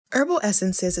Herbal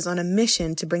Essences is on a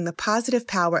mission to bring the positive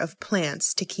power of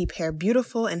plants to keep hair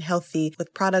beautiful and healthy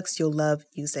with products you'll love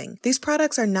using. These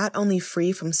products are not only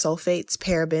free from sulfates,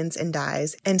 parabens, and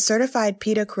dyes, and certified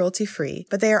PETA cruelty-free,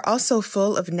 but they are also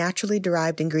full of naturally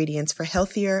derived ingredients for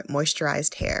healthier,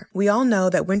 moisturized hair. We all know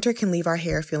that winter can leave our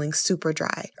hair feeling super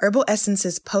dry. Herbal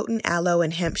Essences' potent aloe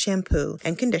and hemp shampoo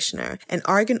and conditioner, and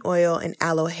argan oil and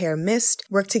aloe hair mist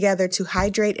work together to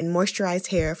hydrate and moisturize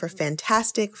hair for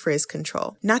fantastic frizz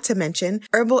control. Not to mention,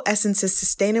 Herbal Essences'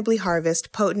 sustainably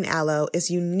harvested potent aloe is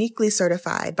uniquely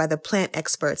certified by the plant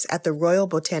experts at the Royal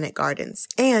Botanic Gardens,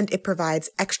 and it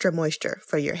provides extra moisture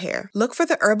for your hair. Look for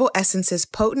the Herbal Essences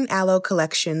Potent Aloe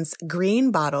Collection's green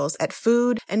bottles at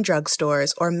food and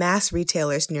drugstores or mass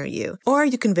retailers near you. Or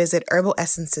you can visit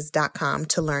herbalessences.com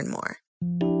to learn more.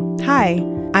 Hi,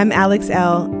 I'm Alex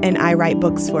Elle, and I write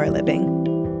books for a living.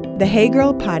 The Hey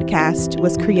Girl podcast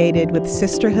was created with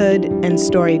sisterhood and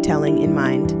storytelling in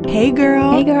mind. Hey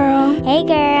girl. Hey girl. Hey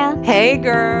girl. Hey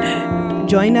girl.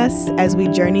 Join us as we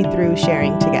journey through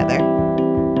sharing together.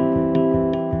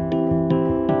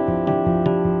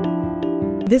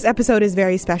 This episode is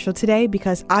very special today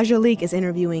because Ajolique is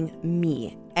interviewing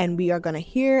me, and we are going to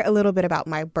hear a little bit about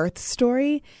my birth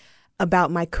story,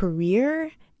 about my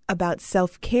career, about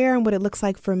self-care and what it looks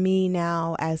like for me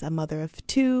now as a mother of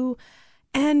two.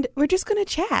 And we're just going to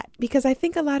chat because I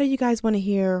think a lot of you guys want to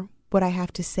hear what I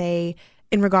have to say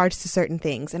in regards to certain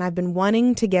things. And I've been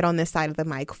wanting to get on this side of the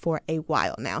mic for a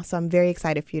while now. So I'm very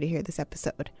excited for you to hear this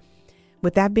episode.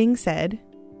 With that being said,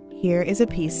 here is a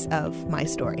piece of my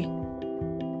story.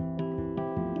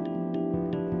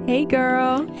 Hey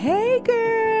girl. Hey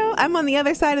girl. I'm on the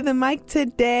other side of the mic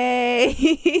today.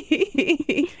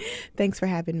 Thanks for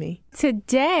having me.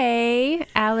 Today,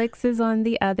 Alex is on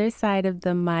the other side of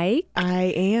the mic.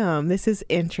 I am. This is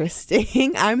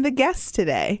interesting. I'm the guest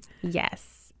today.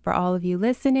 Yes. For all of you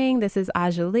listening, this is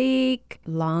Ajolique,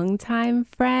 longtime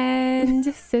friend,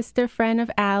 sister friend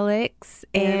of Alex.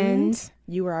 And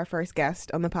you were our first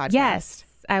guest on the podcast. Yes,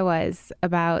 I was,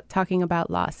 talking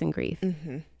about loss and grief.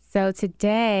 Mm-hmm. So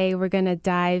today we're going to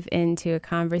dive into a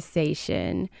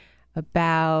conversation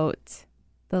about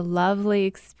the lovely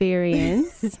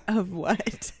experience of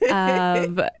what?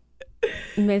 Of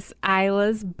Miss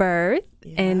Isla's birth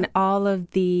and all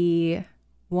of the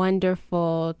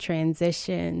wonderful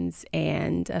transitions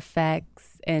and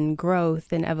effects and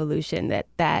growth and evolution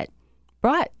that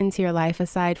brought into your life,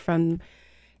 aside from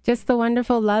just the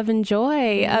wonderful love and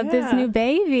joy of this new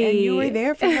baby. And you were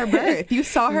there for her birth. You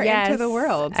saw her enter the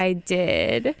world. I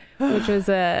did, which was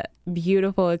a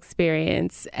beautiful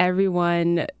experience.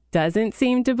 Everyone doesn't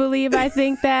seem to believe I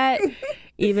think that.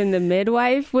 Even the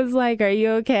midwife was like, "Are you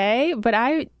okay?" But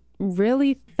I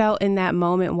really felt in that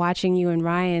moment watching you and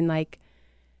Ryan, like,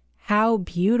 how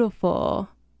beautiful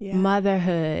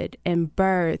motherhood and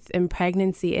birth and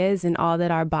pregnancy is and all that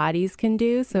our bodies can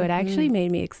do. So it actually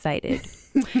made me excited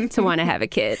to want to have a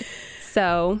kid.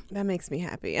 So that makes me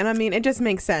happy. And I mean, it just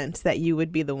makes sense that you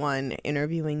would be the one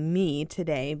interviewing me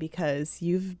today because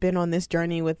you've been on this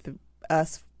journey with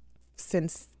us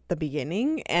since the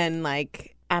beginning, and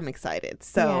like, I'm excited.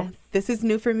 So This is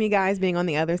new for me, guys, being on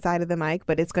the other side of the mic,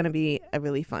 but it's going to be a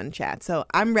really fun chat. So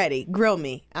I'm ready. Grill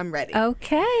me. I'm ready.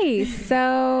 Okay.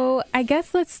 So I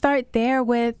guess let's start there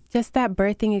with just that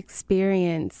birthing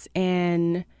experience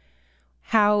and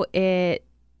how it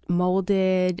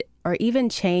molded or even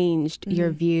changed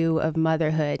your view of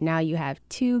motherhood. Now you have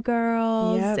two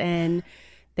girls and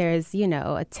there's, a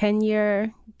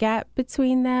 10-year gap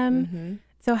between them. Mm-hmm.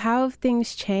 So how have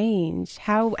things changed?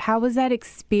 How was that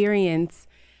experience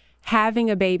having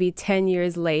a baby 10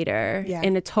 years later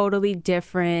in a totally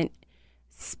different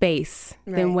space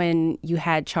than when you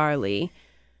had Charlie?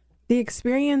 The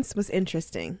experience was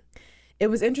interesting. It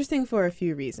was interesting for a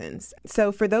few reasons.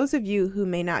 So for those of you who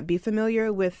may not be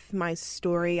familiar with my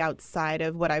story outside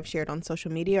of what I've shared on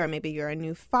social media, or maybe you're a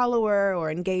new follower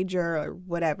or engager or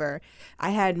whatever,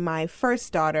 I had my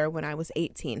first daughter when I was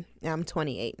 18. I'm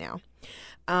 28 now.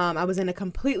 I was in a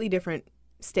completely different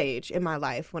stage in my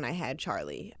life when I had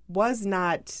Charlie. Was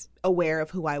not aware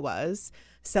of who I was.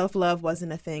 Self-love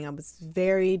wasn't a thing. I was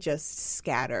very just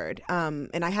scattered.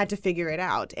 And I had to figure it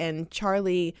out. And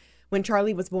when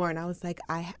Charlie was born, I was like,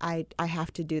 I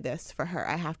have to do this for her.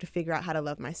 I have to figure out how to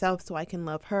love myself so I can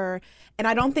love her. And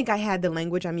I don't think I had the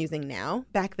language I'm using now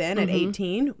back then at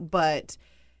 18, but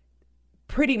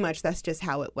pretty much that's just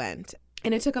how it went.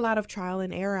 And it took a lot of trial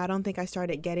and error. I don't think I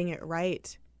started getting it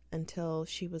right until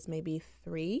she was maybe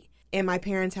 3. And my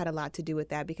parents had a lot to do with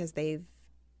that because they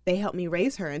helped me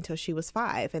raise her until she was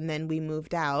 5. And then we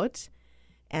moved out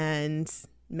and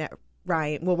met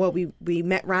Ryan. Well, we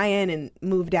met Ryan and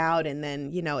moved out, and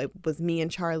then, you know, it was me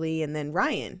and Charlie, and then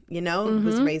Ryan, you know,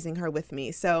 was raising her with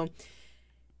me. So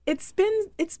it's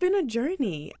been a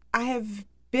journey. I have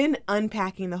been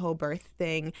unpacking the whole birth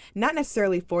thing, not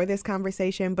necessarily for this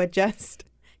conversation, but just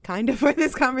kind of for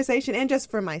this conversation and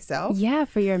just for myself. Yeah,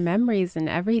 for your memories and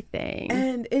everything.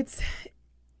 And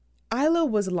Isla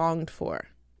was longed for,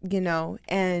 you know,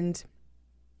 and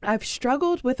I've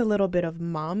struggled with a little bit of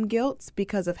mom guilt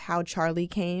because of how Charlie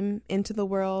came into the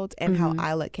world and how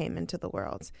Isla came into the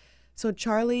world. So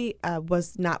Charlie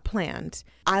was not planned.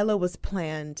 Isla was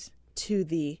planned to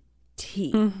the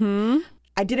T.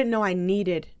 I didn't know I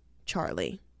needed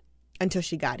Charlie until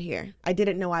she got here. I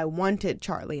didn't know I wanted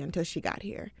Charlie until she got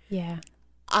here. Yeah.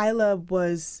 Isla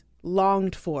was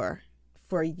longed for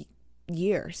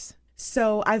years.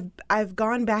 So I've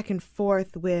gone back and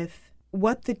forth with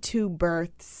what the two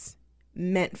births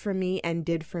meant for me and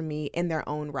did for me in their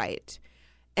own right,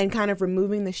 and kind of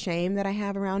removing the shame that I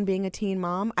have around being a teen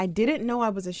mom. I didn't know I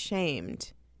was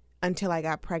ashamed until I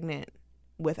got pregnant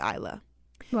with Isla.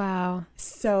 Wow.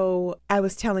 So I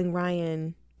was telling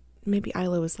Ryan, maybe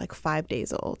Isla was like 5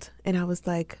 days old, and I was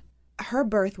like, her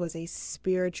birth was a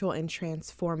spiritual and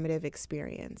transformative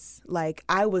experience. Like,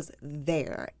 I was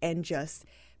there and just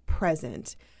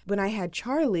present. When I had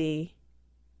Charlie,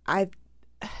 I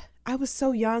was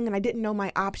so young and I didn't know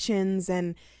my options,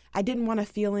 and I didn't want to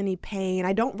feel any pain.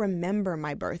 I don't remember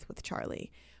my birth with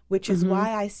Charlie, which is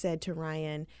why I said to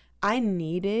Ryan, I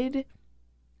needed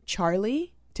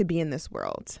Charlie to be in this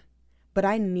world, but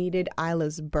I needed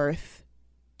Isla's birth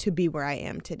to be where I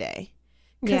am today.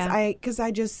 Because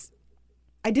I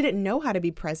didn't know how to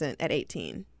be present at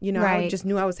 18. You know, I just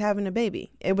knew I was having a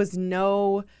baby. It was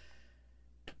no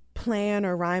plan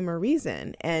or rhyme or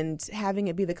reason, and having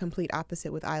it be the complete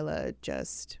opposite with Isla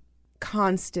just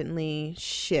constantly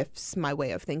shifts my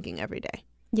way of thinking every day.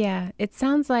 Yeah, it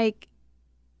sounds like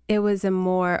it was a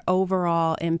more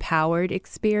overall empowered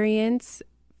experience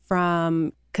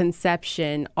from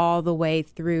conception all the way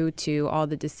through to all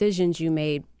the decisions you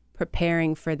made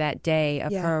preparing for that day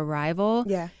of her arrival.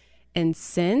 Yeah. And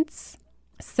since.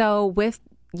 So with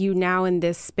you now in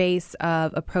this space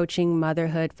of approaching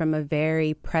motherhood from a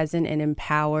very present and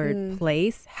empowered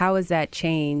place, how has that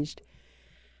changed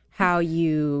how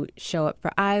you show up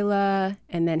for Isla,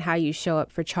 and then how you show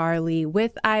up for Charlie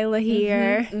with Isla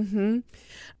here?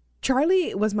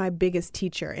 Charlie was my biggest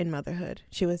teacher in motherhood.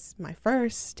 She was my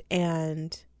first,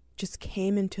 and just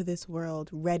came into this world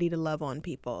ready to love on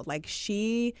people. Like,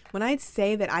 when I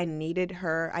say that I needed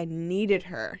her,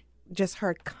 just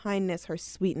her kindness, her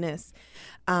sweetness,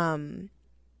 her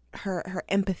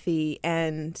empathy,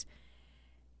 and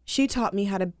she taught me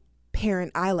how to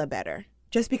parent Isla better.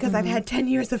 Just because I've had 10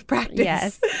 years of practice.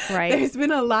 Yes, right. There's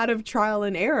been a lot of trial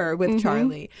and error with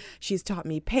Charlie. She's taught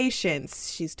me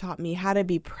patience. She's taught me how to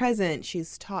be present.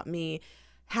 She's taught me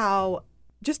how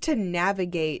just to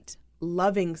navigate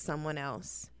loving someone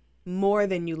else more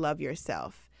than you love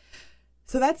yourself.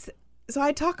 So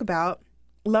I talk about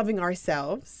loving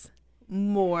ourselves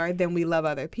more than we love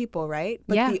other people, right?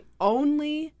 But the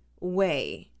only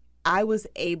way I was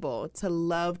able to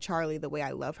love Charlie the way I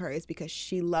love her is because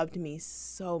she loved me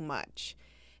so much.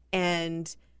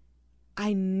 And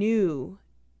I knew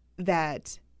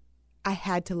that I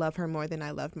had to love her more than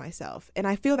I loved myself. And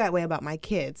I feel that way about my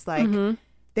kids. Like,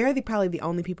 they're probably the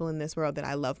only people in this world that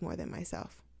I love more than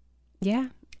myself. Yeah,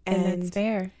 and that's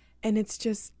fair. And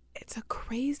it's a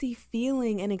crazy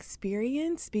feeling and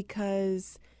experience,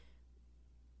 because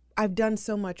I've done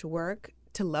so much work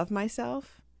to love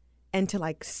myself and to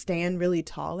like stand really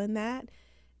tall in that.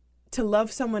 To love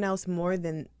someone else more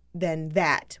than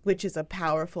that, which is a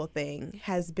powerful thing,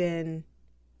 has been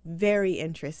very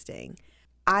interesting.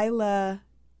 Isla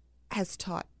has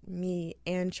taught me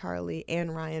and Charlie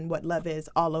and Ryan what love is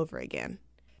all over again.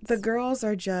 The girls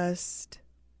are just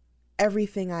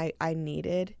everything I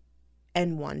needed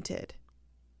and wanted.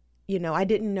 You know, I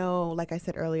didn't know, like I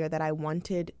said earlier, that I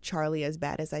wanted Charlie as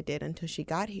bad as I did until she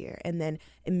got here. And then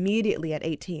immediately at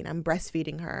 18, I'm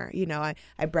breastfeeding her. You know, I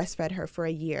breastfed her for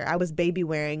a year. I was baby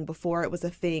wearing before it was a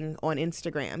thing on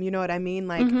Instagram. You know what I mean?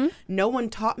 Like, no one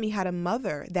taught me how to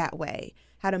mother that way,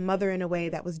 how to mother in a way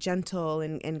that was gentle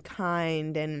and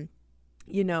kind and,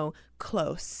 you know,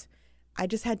 close. I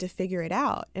just had to figure it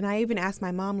out. And I even asked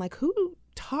my mom, like, who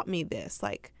taught me this?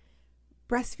 Like,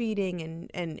 breastfeeding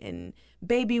and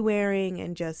baby wearing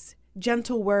and just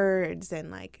gentle words and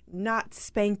like not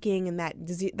spanking and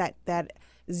that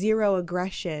zero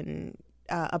aggression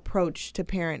approach to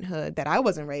parenthood that I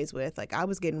wasn't raised with. Like, I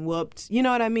was getting whooped. You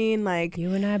know what I mean? Like,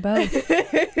 you and I both.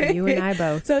 You and I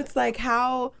both. So it's like,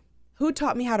 who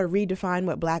taught me how to redefine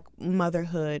what Black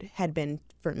motherhood had been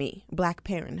for me, Black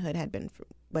parenthood had been,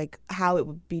 like how it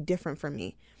would be different for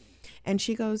me. And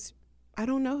she goes, I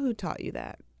don't know who taught you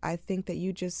that. I think that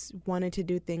you just wanted to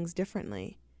do things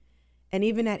differently. And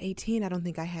even at 18, I don't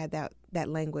think I had that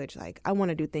language. Like, I want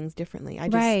to do things differently.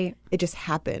 It just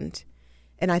happened.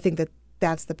 And I think that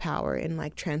that's the power in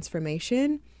like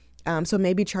transformation. So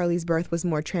maybe Charlie's birth was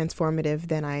more transformative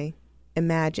than I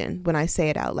imagined when I say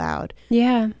it out loud.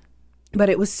 Yeah. But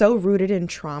it was so rooted in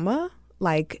trauma,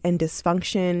 like, and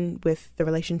dysfunction with the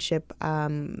relationship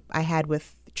I had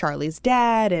with Charlie's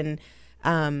dad, and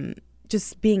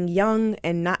just being young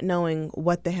and not knowing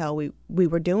what the hell we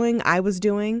were doing, I was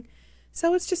doing.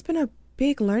 So it's just been a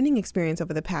big learning experience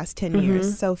over the past 10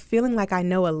 years. So feeling like I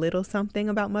know a little something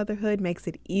about motherhood makes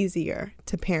it easier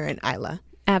to parent Isla.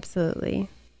 Absolutely.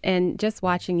 And just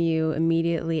watching you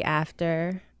immediately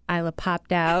after Isla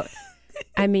popped out,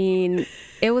 I mean,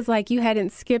 it was like you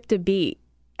hadn't skipped a beat.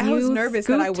 I was nervous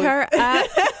that I was. her up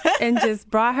and just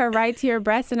brought her right to your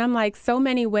breast. And I'm like, so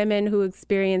many women who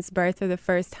experience birth for the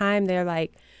first time, they're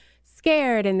like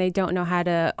scared and they don't know how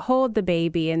to hold the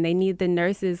baby and they need the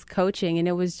nurse's coaching. And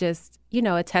it was just, you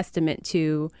know, a testament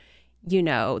to, you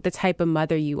know, the type of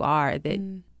mother you are, that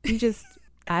you just,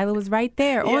 Isla was right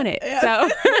there on it. Yeah.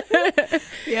 So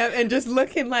yeah, and just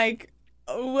looking like,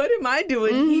 what am I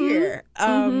doing here?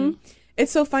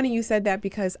 It's so funny you said that,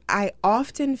 because I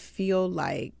often felt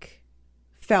like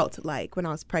when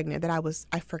I was pregnant that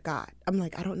I forgot. I'm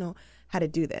like, I don't know how to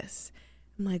do this.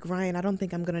 I'm like, Ryan, I don't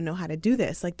think I'm going to know how to do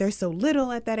this. Like, they're so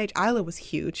little at that age. Isla was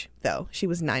huge, though. She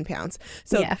was 9 pounds.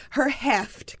 So her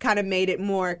heft kind of made it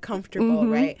more comfortable,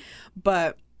 right?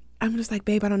 But I'm just like,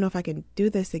 babe, I don't know if I can do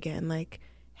this again. Like,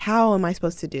 how am I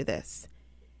supposed to do this?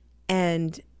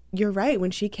 And you're right.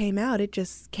 When she came out, it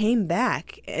just came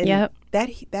back. And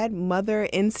that mother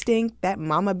instinct, that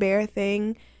mama bear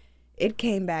thing, it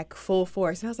came back full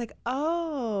force. And I was like,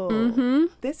 oh,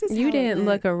 this is You didn't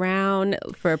look around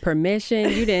for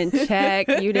permission. You didn't check.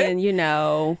 You didn't, you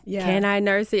know, can I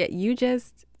nurse it? You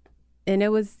just, and it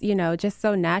was, you know, just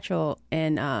so natural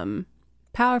and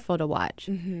powerful to watch.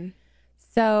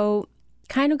 So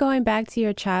kind of going back to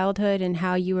your childhood and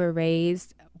how you were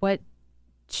raised, what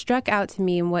struck out to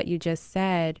me in what you just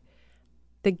said,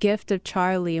 the gift of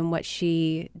Charlie and what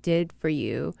she did for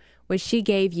you, was she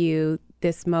gave you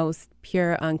this most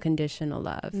pure, unconditional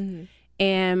love.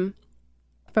 And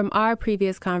from our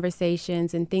previous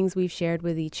conversations and things we've shared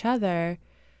with each other,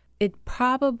 it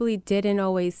probably didn't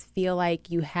always feel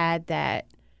like you had that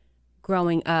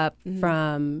growing up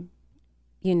from,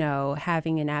 you know,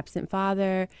 having an absent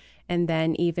father, and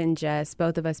then even just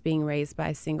both of us being raised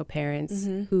by single parents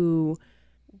who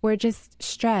were just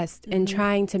stressed and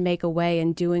trying to make a way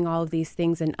and doing all of these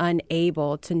things and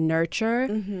unable to nurture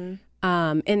in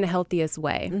the healthiest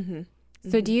way.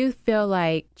 So do you feel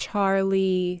like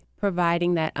Charlie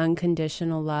providing that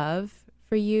unconditional love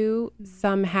for you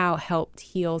somehow helped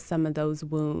heal some of those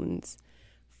wounds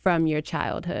from your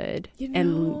childhood, you know,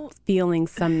 and feeling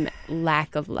some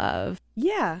lack of love?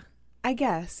 Yeah, I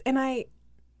guess. And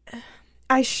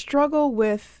I struggle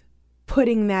with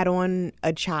putting that on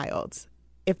a child,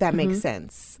 if that makes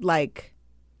sense, like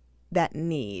that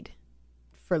need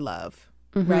for love,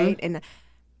 right? And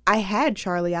I had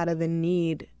Charlie out of the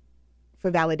need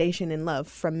for validation and love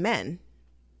from men.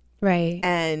 Right.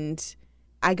 And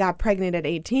I got pregnant at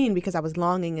 18 because I was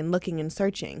longing and looking and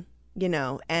searching, you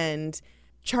know, and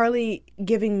Charlie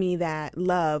giving me that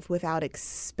love without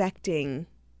expecting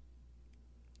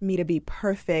me to be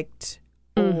perfect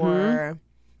or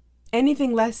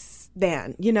anything less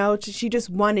than, you know, she just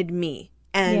wanted me.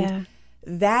 And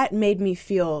that made me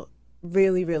feel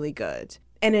really, really good.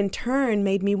 And in turn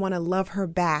made me want to love her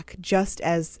back just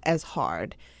as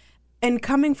hard. And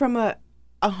coming from a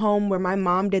home where my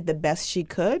mom did the best she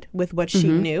could with what she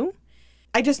knew,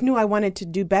 I just knew I wanted to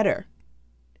do better.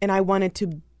 And I wanted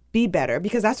to be better,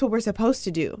 because that's what we're supposed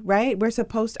to do, right?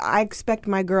 I expect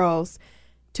my girls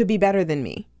to be better than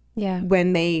me. Yeah.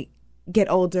 When they get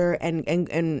older and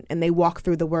they walk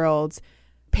through the world,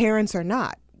 parents or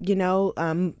not, you know,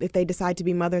 if they decide to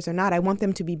be mothers or not, I want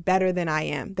them to be better than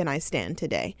I stand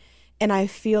today. And I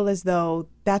feel as though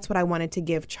that's what I wanted to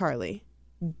give Charlie,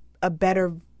 a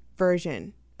better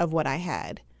version of what I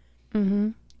had.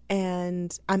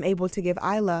 And I'm able to give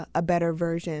Isla a better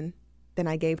version than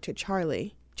I gave to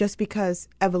Charlie, just because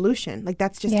evolution, like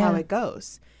that's just how it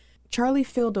goes. Charlie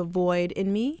filled a void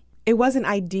in me. It wasn't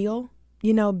ideal,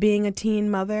 you know, being a teen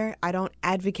mother. I don't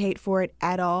advocate for it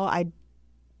at all.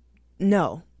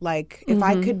 If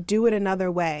I could do it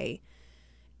another way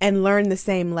and learn the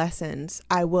same lessons,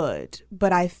 I would.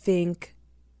 But I think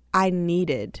I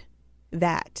needed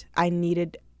that I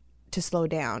needed to slow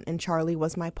down, and Charlie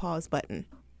was my pause button.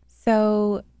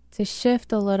 So to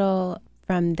shift a little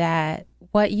from that,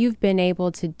 what you've been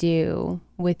able to do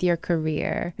with your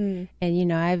career,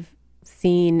 and I've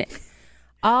seen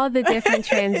all the different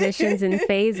transitions and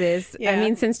phases. I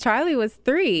mean, since Charlie was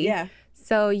 3. Yeah.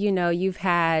 So, you've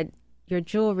had your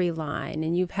jewelry line,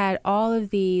 and you've had all of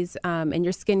these, and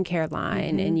your skincare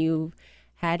line, and you've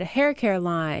had a hair care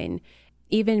line,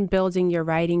 even building your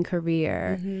writing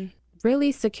career,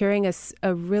 really securing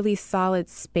a really solid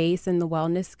space in the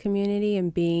wellness community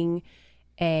and being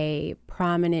a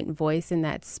prominent voice in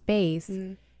that space.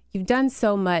 You've done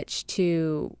so much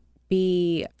to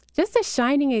be just a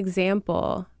shining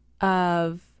example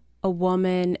of a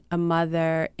woman, a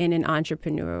mother in an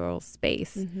entrepreneurial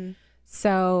space.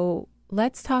 So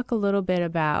let's talk a little bit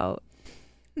about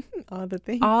all the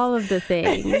things. All of the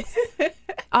things.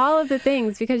 All of the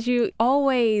things, because you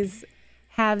always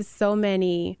have so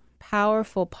many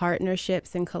powerful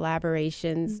partnerships and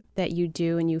collaborations that you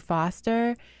do and you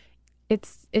foster.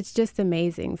 It's just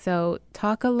amazing. So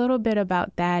talk a little bit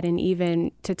about that, and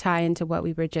even to tie into what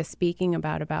we were just speaking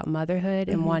about motherhood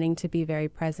and wanting to be very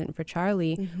present for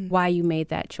Charlie, why you made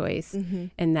that choice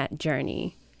and that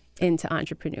journey into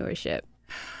entrepreneurship.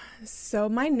 So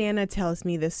my Nana tells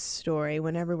me this story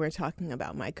whenever we're talking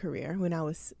about my career. When I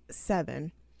was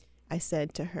 7, I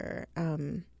said to her,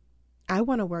 I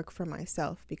want to work for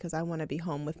myself because I want to be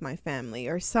home with my family,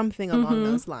 or something along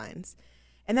those lines.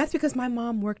 And that's because my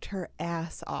mom worked her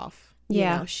ass off.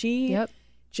 She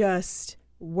just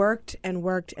worked and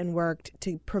worked and worked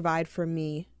to provide for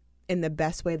me in the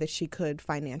best way that she could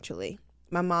financially.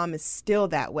 My mom is still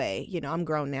that way. I'm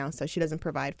grown now, so she doesn't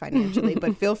provide financially.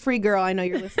 But feel free, girl. I know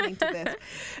you're listening to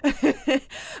this.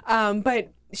 But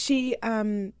she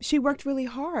worked really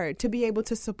hard to be able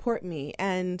to support me.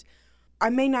 And I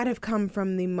may not have come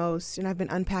from the most, and I've been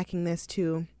unpacking this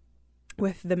too,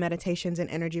 with the meditations and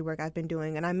energy work I've been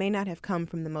doing, and I may not have come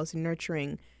from the most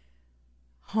nurturing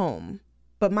home,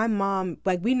 but my mom,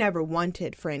 we never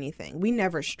wanted for anything. We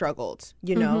never struggled,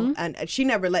 and she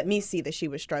never let me see that she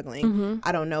was struggling.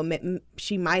 I don't know,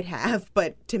 she might have,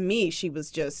 but to me, she was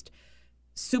just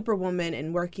superwoman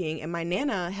and working, and my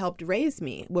Nana helped raise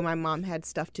me when my mom had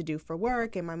stuff to do for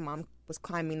work, and my mom was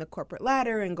climbing the corporate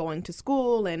ladder and going to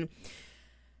school, and,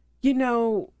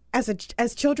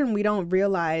 as children, we don't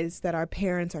realize that our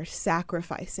parents are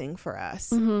sacrificing for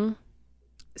us.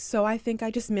 So I think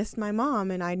I just missed my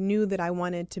mom, and I knew that I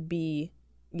wanted to be,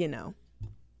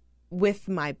 with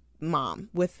my mom,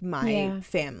 with my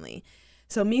family.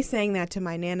 So me saying that to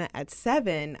my Nana at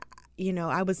 7,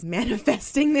 I was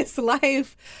manifesting this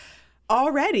life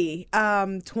already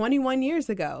 21 years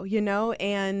ago,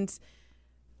 and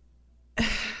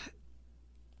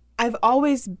I've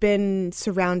always been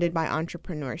surrounded by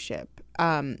entrepreneurship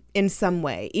in some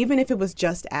way, even if it was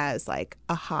just as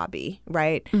a hobby,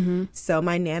 right? So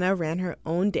my Nana ran her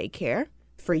own daycare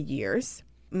for years.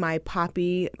 My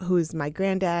poppy, who's my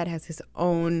granddad, has his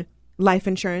own life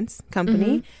insurance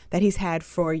company that he's had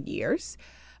for years.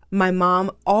 My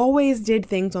mom always did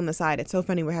things on the side. It's so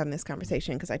funny we're having this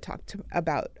conversation because I talked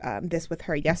about this with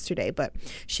her yesterday, but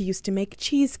she used to make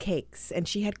cheesecakes, and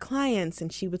she had clients,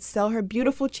 and she would sell her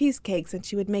beautiful cheesecakes, and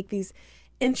she would make these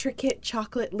intricate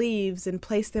chocolate leaves and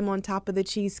place them on top of the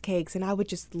cheesecakes, and I would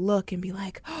just look and be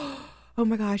like, oh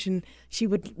my gosh, and she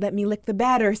would let me lick the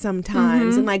batter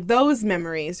sometimes, and those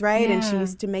memories, right? And she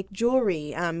used to make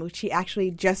jewelry, which she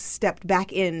actually just stepped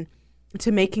back in to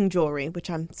making jewelry, which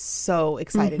I'm so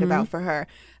excited about for her.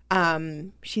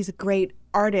 She's a great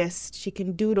artist. She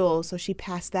can doodle, so she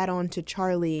passed that on to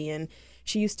Charlie, and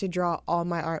she used to draw all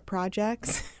my art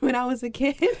projects when I was a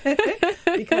kid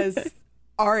because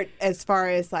art, as far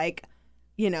as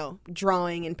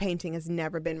drawing and painting, has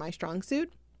never been my strong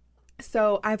suit.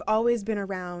 So I've always been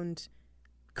around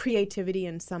creativity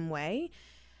in some way.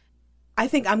 I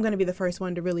think I'm going to be the first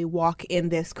one to really walk in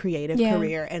this creative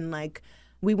career, and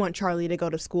we want Charlie to go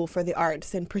to school for the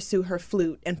arts and pursue her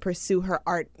flute and pursue her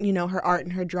art, her art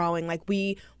and her drawing.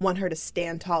 We want her to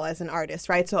stand tall as an artist,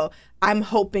 right? So I'm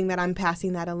hoping that I'm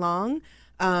passing that along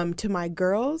to my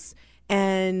girls.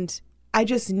 And I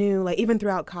just knew, even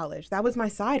throughout college, that was my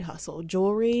side hustle.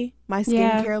 Jewelry, my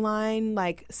skincare line,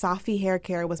 Safi hair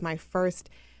care was my first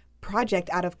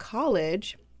project out of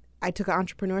college. I took an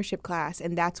entrepreneurship class,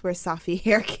 and that's where Safi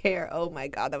hair care, oh my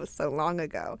God, that was so long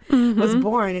ago, was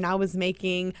born. And I was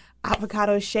making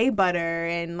avocado shea butter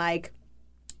and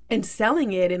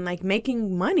selling it and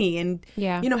making money and,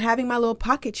 having my little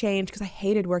pocket change, because I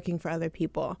hated working for other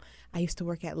people. I used to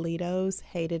work at Lido's,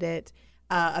 hated it.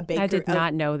 a baker. I did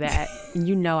not know that.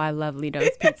 You know I love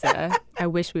Lito's Pizza. I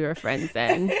wish we were friends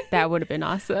then. That would have been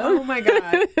awesome. Oh my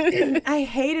God. I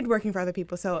hated working for other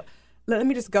people. So let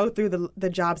me just go through the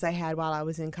jobs I had while I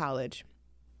was in college.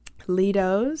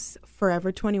 Lito's,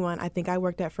 Forever 21. I think I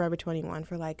worked at Forever 21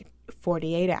 for like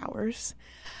 48 hours.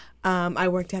 I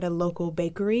worked at a local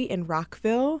bakery in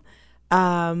Rockville.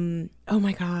 Oh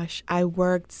my gosh. I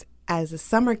worked as a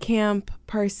summer camp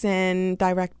person,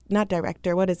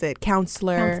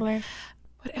 counselor.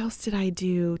 What else did I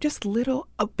do? Just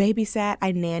babysat.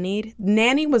 I nannied.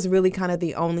 Nanny was really kind of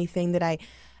the only thing that I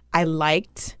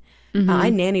liked. Mm-hmm.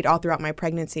 I nannied all throughout my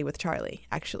pregnancy with Charlie,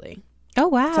 actually. Oh,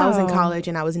 wow. So I was in college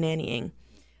and I was nannying.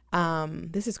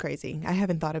 This is crazy. I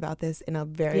haven't thought about this in a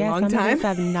very long time.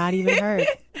 I've not even heard.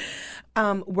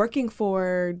 Working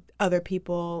for other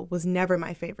people was never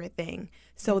my favorite thing.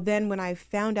 So then when I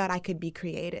found out I could be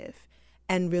creative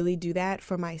and really do that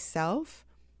for myself,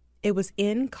 it was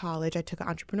in college. I took an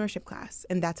entrepreneurship class,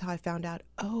 and that's how I found out,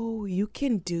 oh, you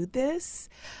can do this?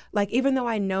 Like, even though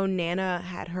I know Nana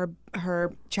had her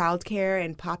childcare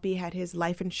and Poppy had his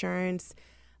life insurance,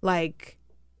 like,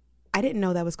 I didn't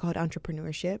know that was called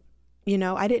entrepreneurship. You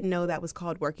know, I didn't know that was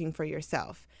called working for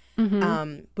yourself,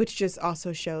 which just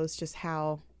also shows just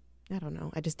how, I don't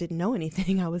know, I just didn't know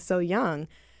anything. I was so young.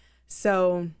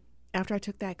 So after I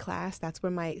took that class, that's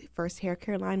where my first hair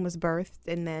care line was birthed.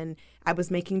 And then I was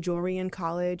making jewelry in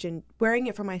college and wearing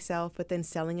it for myself, but then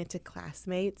selling it to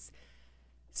classmates.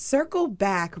 Circle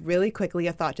back really quickly,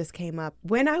 a thought just came up.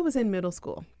 When I was in middle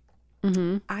school,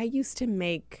 I used to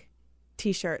make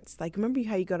T-shirts. Like, remember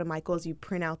how you go to Michael's, you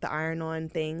print out the iron-on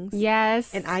things?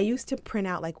 Yes. And I used to print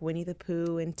out like Winnie the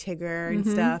Pooh and Tigger and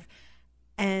stuff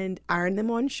and iron them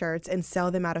on shirts and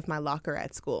sell them out of my locker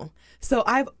at school. So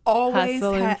I've always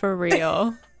Hustling for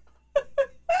real.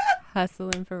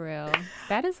 Hustling for real.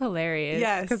 That is hilarious.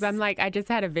 Yes. Because I'm like, I just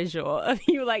had a visual of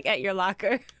you like at your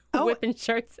locker whipping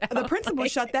shirts out. The principal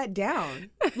shut that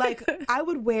down. Like, I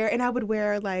would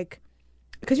wear like,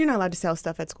 because you're not allowed to sell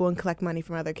stuff at school and collect money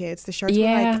from other kids. The shirts were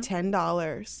like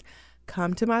 $10.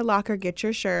 Come to my locker, get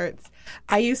your shirts.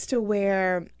 This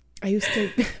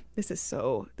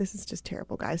is just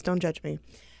terrible, guys. Don't judge me.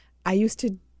 I used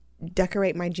to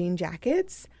decorate my jean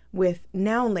jackets with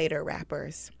Now and Later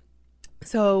wrappers.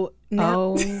 So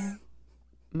now, oh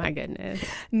my goodness.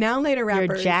 Now and Later wrappers.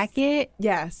 Your jacket?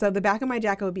 Yeah. So the back of my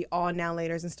jacket would be all Now and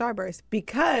Laters and Starburst,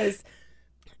 because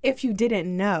if you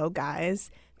didn't know, guys,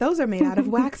 those are made out of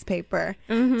wax paper.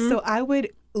 So I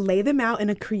would lay them out in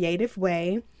a creative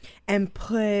way and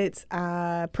put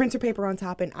printer paper on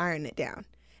top and iron it down.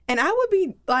 And I would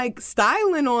be like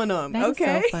styling on them. That's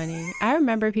so funny. I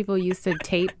remember people used to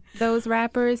tape those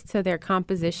wrappers to their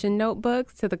composition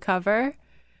notebooks to the cover,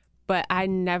 but I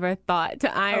never thought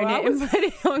to iron it and put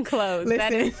it on clothes.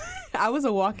 Listen, I was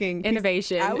a walking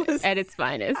innovation at its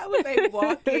finest. I was a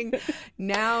walking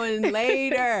Now and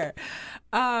Later.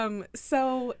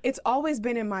 So it's always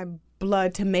been in my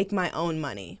blood to make my own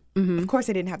money. Of course,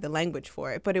 I didn't have the language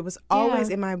for it, but it was always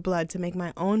in my blood to make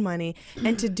my own money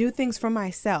and to do things for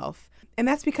myself. And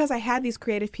that's because I had these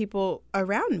creative people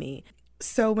around me.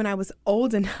 So when I was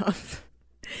old enough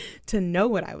to know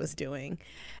what I was doing,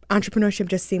 entrepreneurship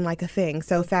just seemed like a thing.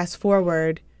 So fast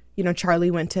forward,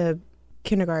 Charlie went to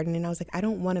kindergarten and I was like, I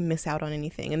don't want to miss out on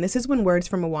anything. And this is when Words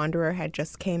from a Wanderer had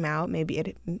just came out. Maybe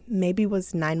it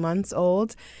was 9 months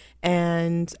old,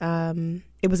 and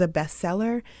it was a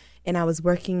bestseller. And I was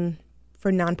working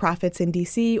for nonprofits in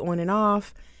DC on and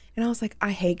off. And I was like, I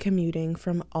hate commuting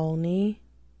from Olney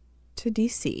to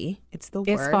DC. It's the worst.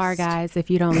 It's far, guys.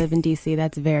 If you don't live in DC,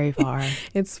 that's very far.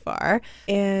 It's far.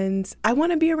 And I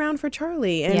want to be around for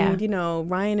Charlie.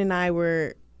 And, Ryan and I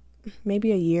were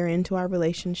maybe a year into our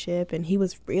relationship, and he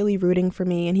was really rooting for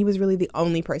me, and he was really the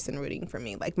only person rooting for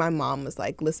me. Like, my mom was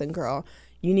like, listen, girl,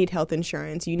 you need health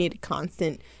insurance. You need a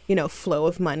constant, flow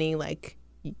of money. Like,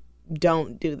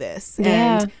 don't do this.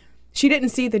 Yeah. And she didn't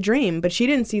see the dream, but she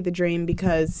didn't see the dream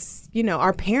because,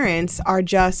 our parents are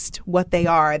just what they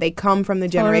are. They come from the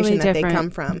generation that they come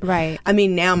from. Right. I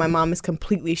mean, now my mom is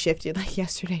completely shifted. Like,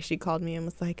 yesterday she called me and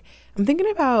was like, I'm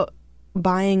thinking about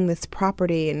buying this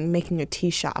property and making a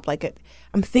tea shop. Like,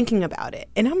 I'm thinking about it.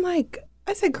 And I'm like,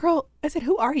 I said,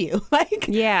 who are you? Like,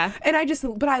 yeah. And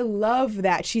but I love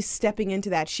that she's stepping into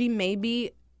that. She may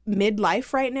be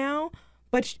midlife right now,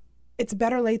 but it's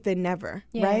better late than never.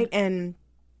 Yeah. Right. And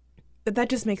that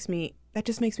just makes me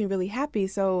really happy.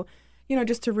 So,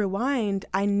 just to rewind,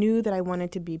 I knew that I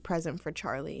wanted to be present for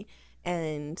Charlie,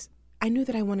 and I knew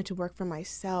that I wanted to work for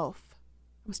myself.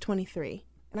 I was 23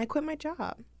 and I quit my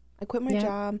job.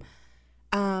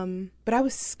 But I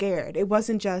was scared. It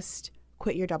wasn't just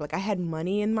quit your job. Like I had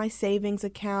money in my savings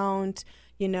account,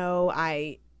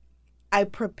 I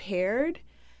prepared,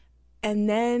 and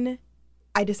then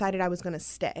I decided I was going to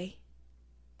stay.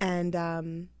 And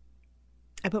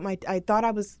I put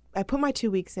my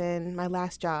 2 weeks in, my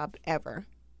last job ever.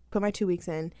 Put my 2 weeks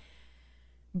in.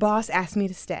 Boss asked me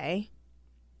to stay,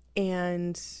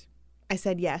 and I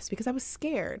said yes because I was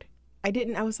scared.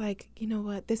 I was like, you know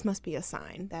what? This must be a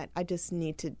sign that I just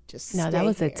need to just No, stay that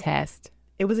was here. a test.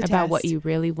 It was a test. About what you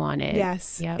really wanted.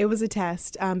 Yes, yep. It was a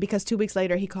test because 2 weeks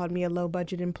later, he called me a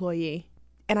low-budget employee.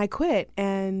 And I quit.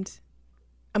 And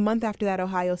a month after that,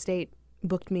 Ohio State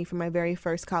booked me for my very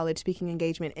first college speaking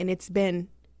engagement. And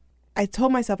I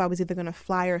told myself I was either going to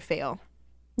fly or fail.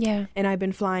 Yeah. And I've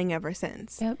been flying ever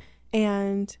since. Yep.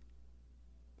 And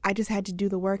I just had to do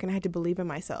the work, and I had to believe in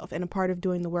myself. And a part of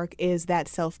doing the work is that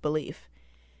self-belief.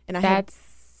 And that's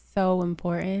so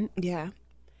important. Yeah.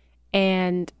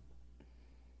 And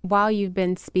while you've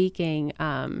been speaking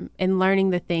and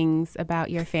learning the things about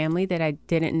your family that I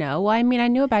didn't know, well, I mean, I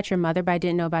knew about your mother, but I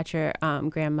didn't know about your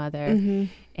grandmother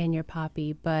and your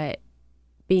poppy, but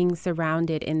being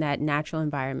surrounded in that natural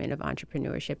environment of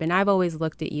entrepreneurship. And I've always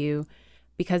looked at you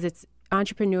because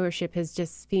entrepreneurship has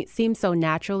just seemed so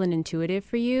natural and intuitive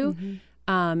for you.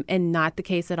 And not the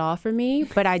case at all for me,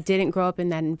 but I didn't grow up in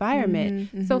that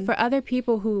environment. So for other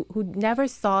people who never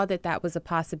saw that was a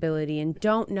possibility and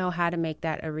don't know how to make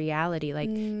that a reality,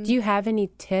 like, do you have any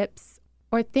tips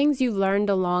or things you learned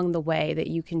along the way that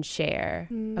you can share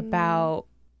about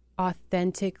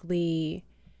authentically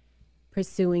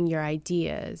pursuing your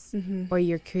ideas or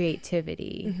your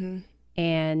creativity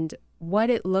and what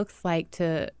it looks like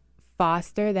to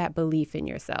foster that belief in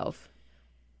yourself?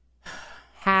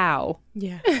 How?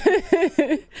 Yeah.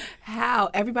 How?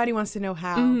 Everybody wants to know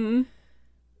how.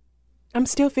 I'm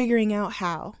still figuring out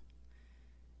how.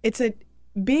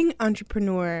 Being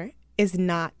entrepreneur is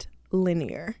not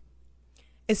linear,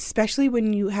 especially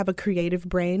when you have a creative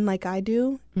brain like I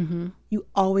do. You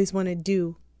always want to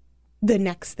do the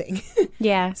next thing.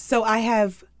 Yeah. So I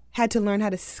have had to learn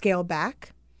how to scale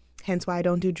back, hence why I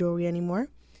don't do jewelry anymore.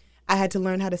 I had to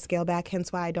learn how to scale back,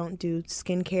 hence why I don't do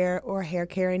skincare or hair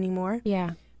care anymore.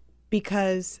 Yeah.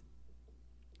 Because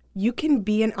you can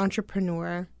be an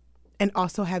entrepreneur and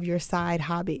also have your side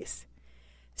hobbies.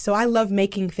 So I love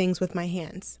making things with my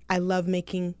hands. I love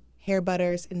making hair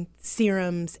butters and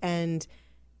serums and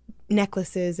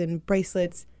necklaces and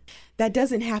bracelets. That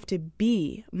doesn't have to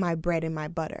be my bread and my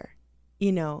butter.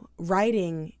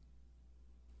 Writing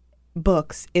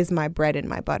books is my bread and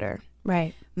my butter.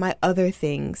 Right. My other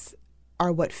things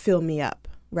are what fill me up,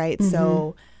 right?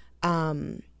 So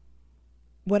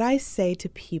what I say to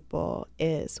people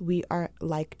is we are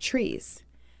like trees.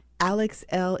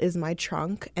 Elle is my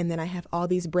trunk, and then I have all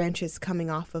these branches coming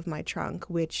off of my trunk,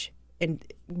 which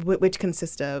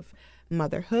consist of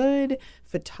motherhood,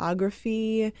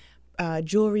 photography,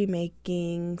 jewelry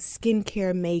making,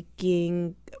 skincare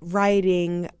making,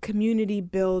 writing, community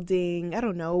building,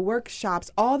 workshops.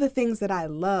 All the things that I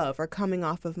love are coming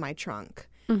off of my trunk.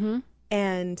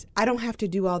 And I don't have to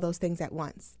do all those things at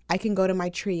once. I can go to my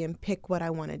tree and pick what I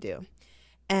want to do.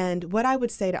 And what I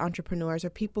would say to entrepreneurs or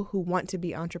people who want to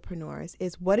be entrepreneurs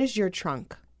is, what is your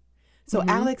trunk? So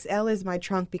Elle is my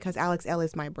trunk because Elle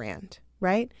is my brand,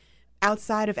 right?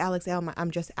 Outside of Elle, I'm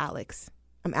just Alex.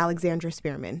 I'm Alexandra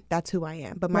Spearman. That's who I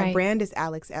am. But my brand is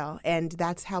Elle, and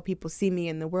that's how people see me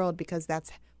in the world because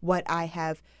that's what I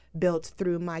have built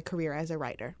through my career as a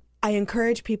writer. I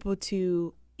encourage people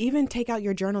to even take out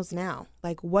your journals now.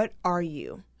 Like, what are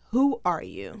you? Who are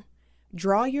you?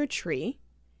 Draw your tree.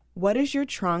 What is your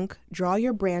trunk? Draw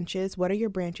your branches. What are your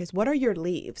branches? What are your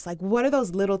leaves? Like, what are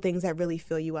those little things that really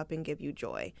fill you up and give you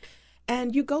joy?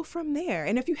 And you go from there.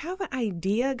 And if you have an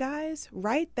idea, guys,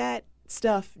 write that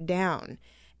stuff down.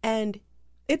 And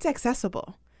it's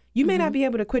accessible. You may not be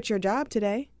able to quit your job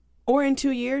today or in 2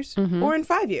 years or in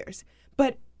 5 years,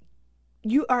 but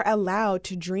you are allowed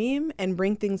to dream and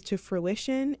bring things to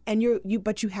fruition, and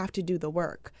but you have to do the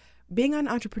work. Being an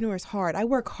entrepreneur is hard. I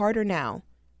work harder now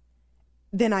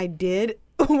than I did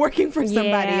working for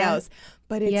somebody else,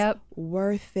 but it's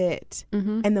worth it.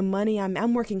 And the money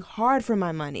I'm working hard for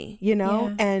my money,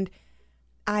 and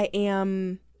I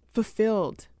am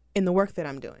fulfilled in the work that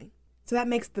I'm doing. So that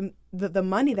makes the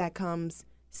money that comes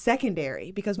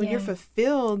secondary, because when you're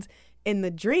fulfilled in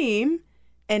the dream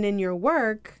and in your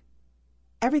work,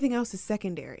 everything else is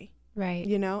secondary. Right.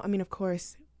 Of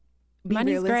course, be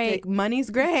Money's realistic. great. Money's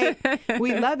great.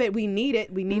 We love it. We need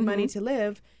it. We need money to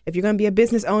live. If you're going to be a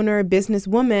business owner, a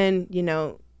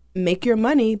businesswoman, make your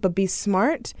money, but be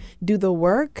smart, do the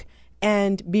work,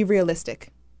 and be realistic.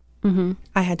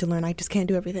 I had to learn I just can't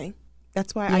do everything.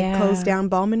 That's why I closed down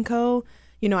Balm & Co.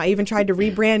 You know, I even tried to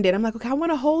rebrand it. I'm like, okay, I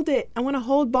want to hold it. I want to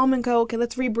hold Balm & Co. Okay,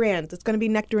 let's rebrand. It's going to be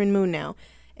Nectar and Moon now.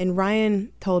 And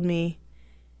Ryan told me,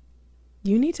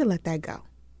 you need to let that go.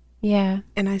 Yeah.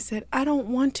 And I said, I don't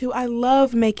want to. I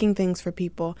love making things for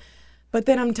people. But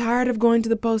then I'm tired of going to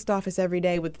the post office every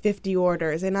day with 50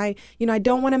 orders. And I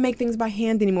don't want to make things by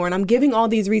hand anymore. And I'm giving all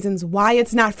these reasons why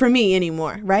it's not for me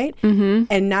anymore, right?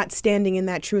 Mm-hmm. And not standing in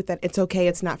that truth that it's okay,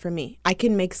 it's not for me. I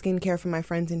can make skincare for my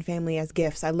friends and family as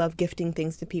gifts. I love gifting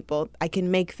things to people. I can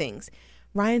make things.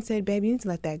 Ryan said, babe, you need to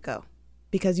let that go.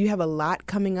 Because you have a lot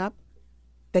coming up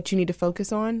that you need to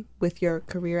focus on with your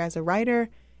career as a writer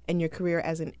and your career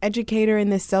as an educator in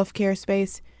this self-care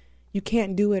space. You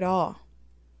can't do it all.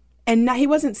 And he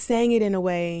wasn't saying it in a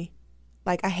way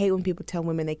like, I hate when people tell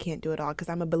women they can't do it all, because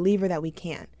I'm a believer that we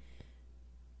can.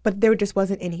 But there just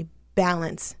wasn't any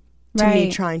balance to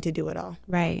me trying to do it all.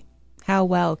 Right. How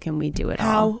well can we do it all?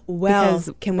 How well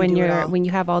can we do it all? When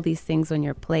you have all these things on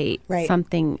your plate,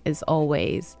 something is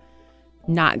always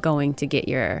not going to get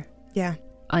your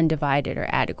undivided or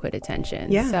adequate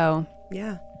attention. Yeah. So,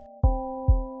 yeah.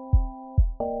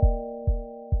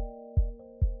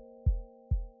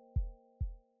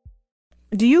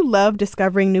 Do you love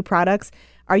discovering new products?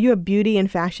 Are you a beauty and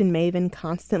fashion maven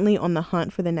constantly on the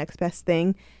hunt for the next best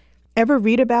thing? Ever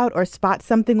read about or spot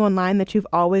something online that you've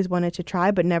always wanted to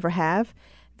try but never have?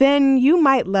 Then you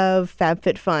might love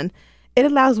FabFitFun. It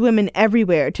allows women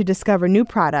everywhere to discover new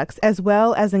products, as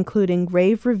well as including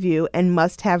rave review and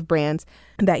must-have brands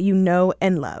that you know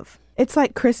and love. It's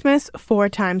like Christmas 4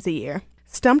 times a year.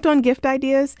 Stumped on gift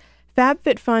ideas?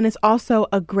 FabFitFun is also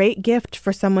a great gift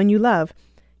for someone you love.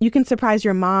 You can surprise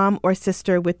your mom or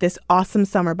sister with this awesome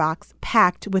summer box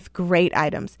packed with great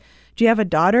items. Do you have a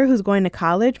daughter who's going to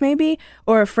college maybe,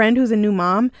 or a friend who's a new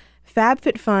mom?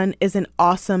 FabFitFun is an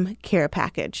awesome care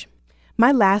package.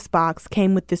 My last box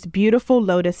came with this beautiful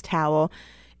lotus towel.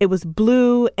 It was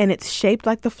blue and it's shaped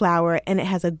like the flower, and it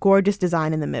has a gorgeous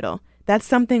design in the middle. That's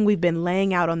something we've been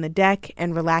laying out on the deck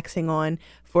and relaxing on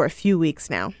for a few weeks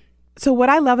now. So what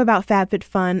I love about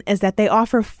FabFitFun is that they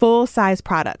offer full-size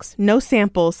products, no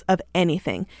samples of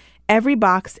anything. Every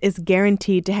box is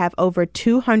guaranteed to have over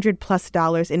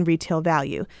 $200+ in retail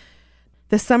value.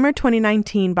 The summer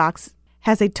 2019 box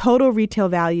has a total retail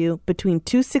value between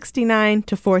 $269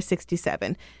 to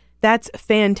 $467. That's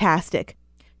fantastic.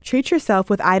 Treat yourself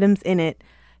with items in it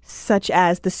such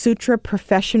as the Sutra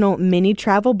Professional Mini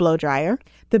Travel Blow Dryer,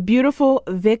 the beautiful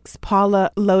Vicks Paula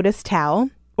Lotus Towel,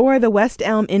 or the West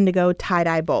Elm Indigo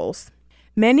Tie-Dye Bowls.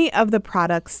 Many of the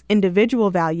products'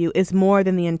 individual value is more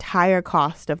than the entire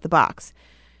cost of the box.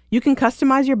 You can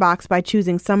customize your box by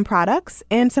choosing some products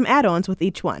and some add-ons with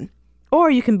each one.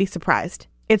 Or you can be surprised.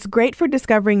 It's great for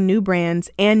discovering new brands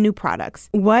and new products.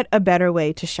 What a better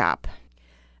way to shop.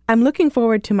 I'm looking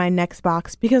forward to my next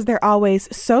box because they're always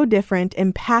so different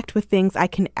and packed with things I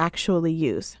can actually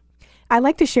use. I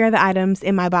like to share the items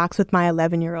in my box with my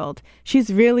 11-year-old.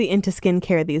 She's really into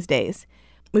skincare these days.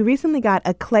 We recently got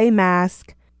a clay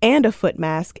mask and a foot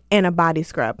mask and a body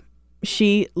scrub.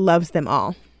 She loves them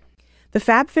all. The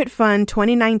FabFitFun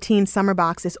 2019 summer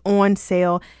box is on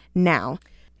sale now.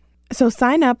 So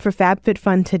sign up for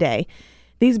FabFitFun today.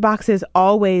 These boxes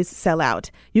always sell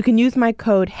out. You can use my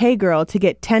code HeyGirl to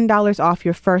get $10 off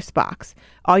your first box.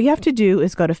 All you have to do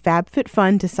is go to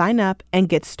FabFitFun to sign up and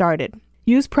get started.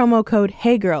 Use promo code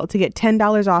HeyGirl to get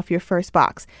 $10 off your first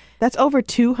box. That's over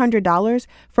 $200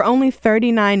 for only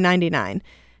 $39.99.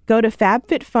 Go to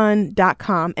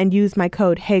fabfitfun.com and use my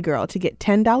code HeyGirl to get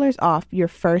 $10 off your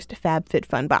first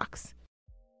FabFitFun box.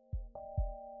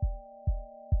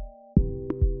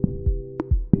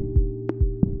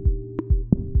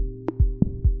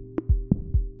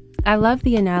 I love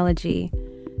the analogy.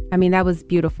 I mean, that was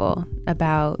beautiful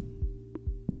about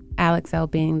Alex Elle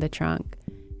being the trunk.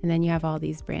 And then you have all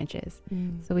these branches.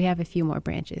 So we have a few more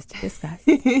branches to discuss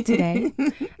today.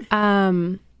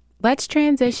 Let's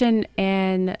transition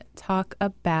and talk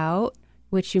about,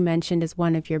 which you mentioned as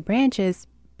one of your branches,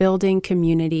 building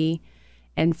community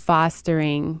and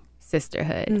fostering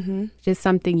sisterhood. Just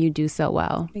something you do so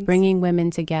well. Thanks. Bringing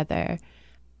women together,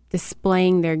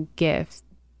 displaying their gifts,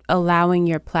 allowing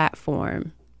your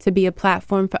platform to be a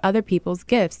platform for other people's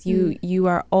gifts. You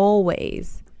are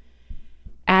always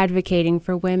advocating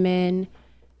for women,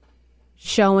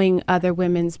 showing other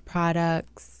women's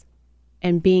products,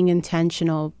 and being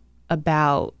intentional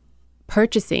about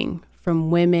purchasing from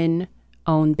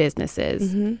women-owned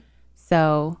businesses.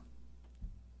 So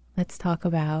let's talk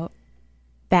about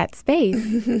that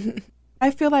space.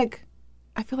 I feel like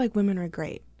women are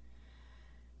great.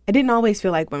 I didn't always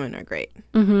feel like women are great.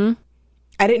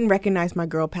 I didn't recognize my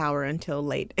girl power until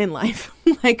late in life,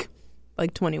 like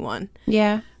 21.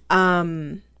 Yeah.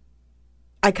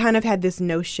 I kind of had this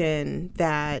notion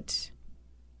that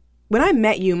when I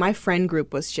met you, my friend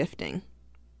group was shifting.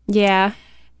 Yeah.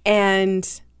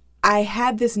 And I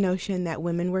had this notion that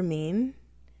women were mean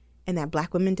and that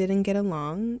Black women didn't get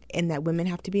along and that women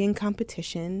have to be in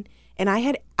competition. And I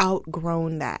had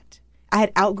outgrown that. I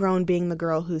had outgrown being the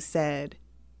girl who said,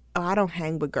 oh, I don't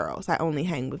hang with girls. I only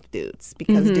hang with dudes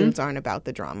because dudes aren't about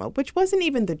the drama, which wasn't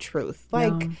even the truth.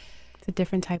 Like, no, it's a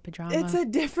different type of drama. It's a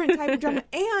different type of drama.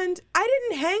 And I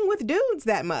didn't hang with dudes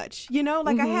that much, you know?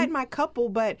 Like, I had my couple,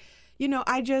 but, you know,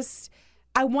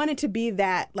 I wanted to be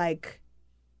that, like,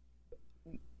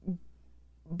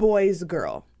 boys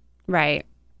girl. Right.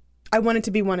 I wanted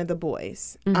to be one of the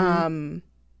boys. And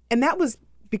that was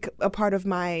a part of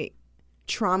my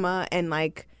trauma and,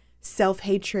 like,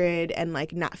 self-hatred and,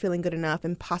 like, not feeling good enough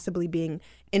and possibly being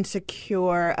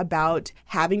insecure about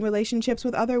having relationships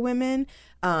with other women,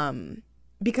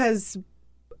 because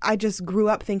I just grew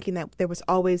up thinking that there was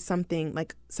always something,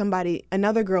 like,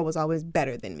 another girl was always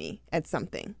better than me at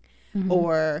something,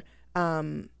 or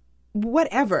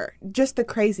whatever, just the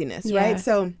craziness, right?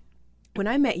 So when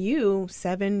I met you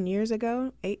 7 years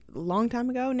ago, a long time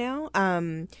ago now,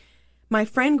 my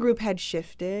friend group had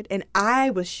shifted and I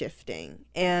was shifting,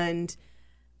 and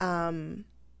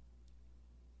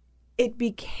it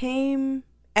became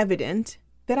evident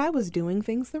that I was doing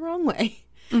things the wrong way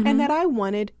and that I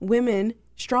wanted women,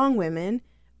 strong women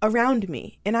around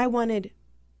me, and I wanted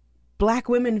Black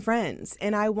women friends,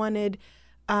 and I wanted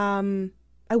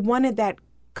that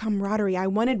camaraderie. I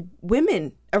wanted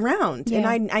women around, and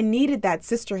I needed that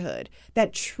sisterhood,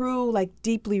 that true, like,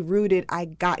 deeply rooted, I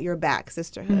got your back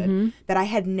sisterhood that I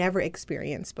had never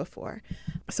experienced before.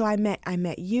 So I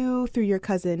met you through your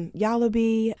cousin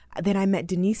Yalabi. Then I met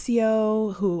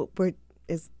Denicio,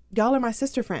 y'all are my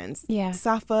sister friends. Yeah.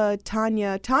 Safa,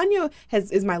 Tanya. Tanya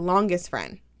is my longest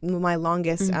friend, my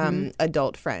longest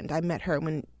adult friend. I met her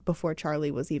before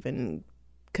Charlie was even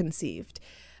conceived.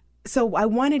 So I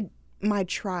wanted my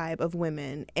tribe of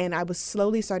women, and I was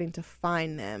slowly starting to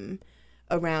find them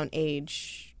around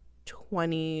age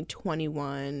 20,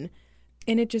 21,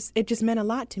 and it just meant a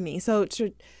lot to me. So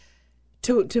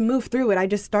to move through it, I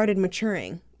just started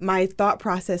maturing. My thought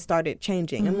process started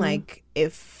changing. I'm like,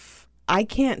 if I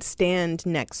can't stand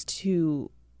next to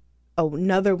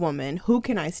another woman, who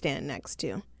can I stand next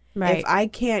to? Right. If I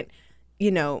can't,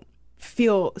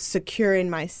 feel secure in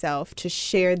myself to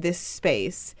share this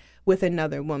space with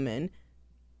another woman,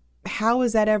 how am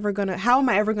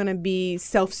I ever gonna be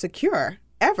self-secure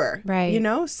ever?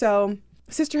 Right. So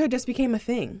sisterhood just became a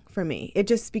thing for me. It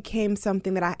just became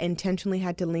something that I intentionally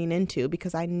had to lean into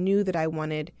because I knew that I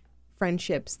wanted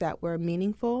friendships that were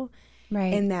meaningful,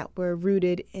 right, and that were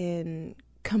rooted in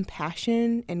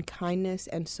compassion and kindness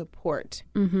and support.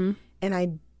 And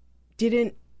I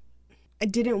didn't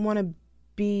want to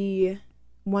be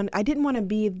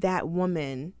that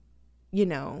woman,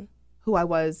 who I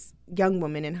was, young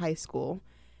woman in high school,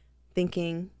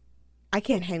 thinking, I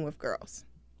can't hang with girls.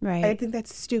 Right. I think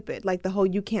that's stupid. Like the whole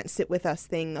 "you can't sit with us"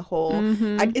 thing, the whole,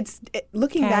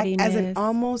 looking back as an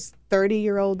almost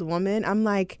 30-year-old woman, I'm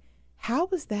like, how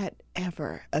was that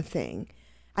ever a thing?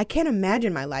 I can't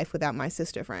imagine my life without my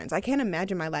sister friends. I can't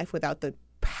imagine my life without the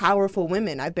powerful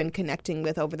women I've been connecting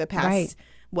with over the past,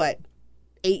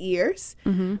 8 years?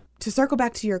 To circle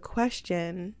back to your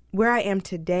question, where I am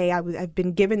today, I've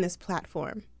been given this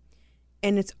platform,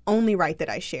 and it's only right that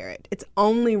I share it. It's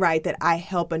only right that I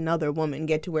help another woman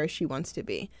get to where she wants to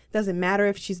be. Doesn't matter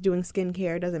if she's doing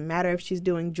skincare, doesn't matter if she's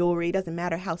doing jewelry, doesn't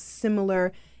matter how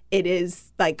similar it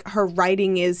is, like her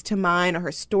writing is to mine or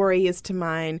her story is to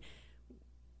mine.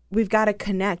 We've got to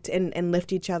connect and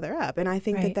lift each other up. And I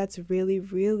think that that's really,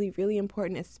 really, really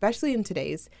important, especially in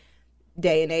today's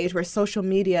day and age where social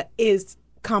media is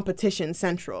competition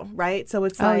central, right? So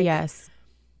it's like,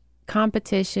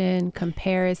 competition,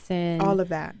 comparison, all of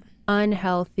that,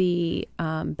 unhealthy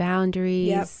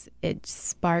boundaries. It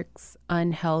sparks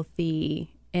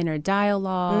unhealthy inner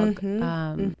dialogue,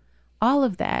 all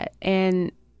of that.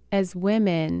 And as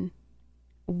women,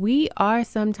 we are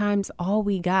sometimes all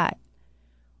we got.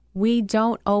 We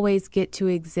don't always get to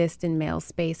exist in male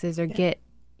spaces or get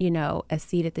a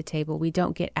seat at the table. We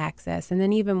don't get access. And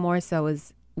then even more so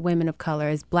as women of color,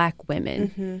 as Black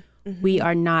women, we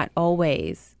are not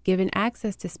always given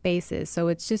access to spaces. So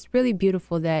it's just really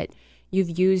beautiful that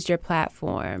you've used your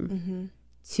platform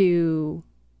to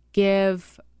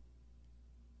give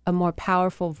a more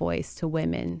powerful voice to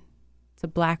women, to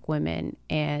Black women,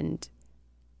 and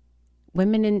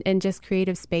women in just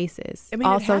creative spaces. I mean,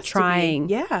 also trying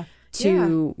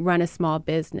to run a small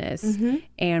business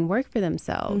and work for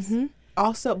themselves.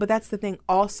 Also, but that's the thing,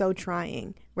 also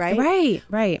trying, right?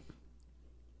 Right.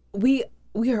 We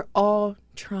are all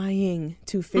trying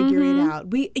to figure it out.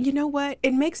 You know what?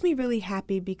 It makes me really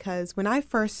happy because when I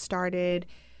first started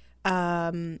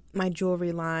my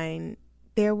jewelry line,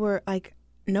 there were like,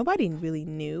 nobody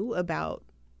knew about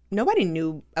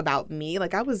me.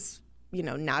 Like I was,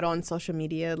 not on social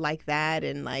media like that.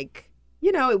 And like,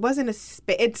 it wasn't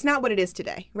it's not what it is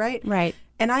today. Right. Right.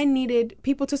 And I needed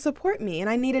people to support me and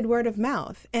I needed word of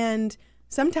mouth. And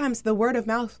sometimes the word of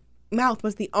mouth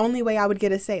was the only way I would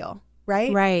get a sale.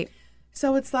 Right. Right.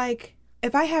 So it's like,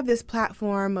 if I have this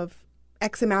platform of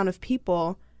X amount of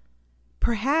people,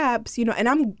 perhaps, and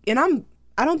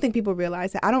I don't think people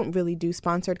realize that I don't really do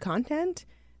sponsored content.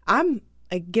 I'm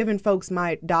like giving folks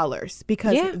my dollars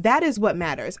because that is what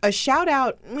matters. A shout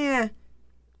out,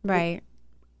 right.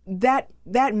 That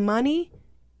money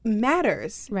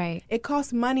matters. Right. It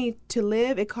costs money to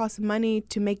live. It costs money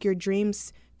to make your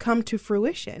dreams come to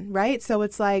fruition. Right. So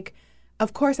it's like,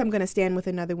 of course I'm going to stand with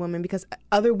another woman because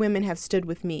other women have stood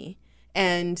with me,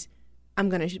 and I'm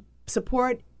going to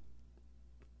support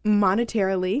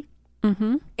monetarily,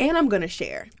 and I'm going to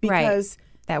share because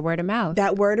that word of mouth.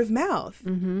 That word of mouth.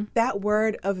 That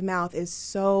word of mouth is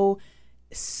so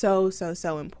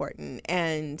important.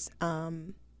 And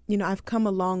I've come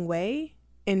a long way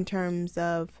in terms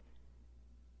of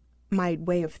my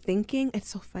way of thinking. It's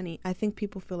so funny. I think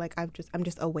people feel like I'm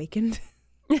just awakened.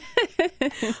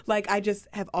 Like I just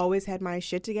have always had my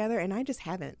shit together, and I just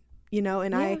haven't.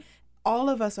 All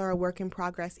of us are a work in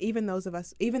progress, even those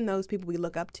people we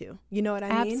look up to. You know what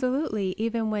I mean? Absolutely.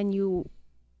 Even when you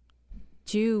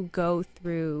go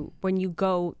through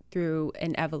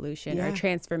an evolution or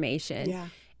transformation,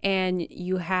 and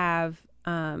you have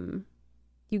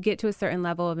you get to a certain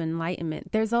level of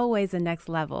enlightenment, there's always a next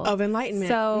level of enlightenment.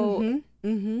 So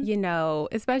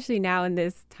especially now in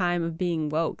this time of being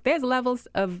woke, there's levels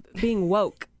of being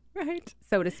woke. Right.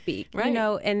 So to speak, right.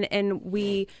 And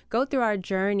we go through our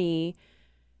journey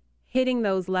hitting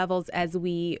those levels as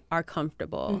we are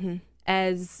comfortable,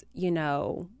 as,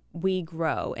 we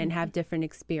grow and have different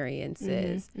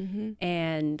experiences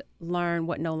and learn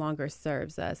what no longer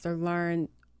serves us, or learn,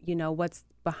 what's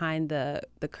behind the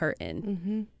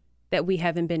curtain that we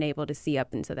haven't been able to see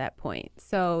up until that point.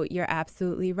 So you're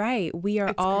absolutely right. We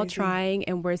are all trying,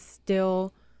 and we're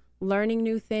still learning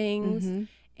new things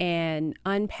and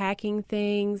unpacking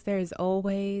things. There's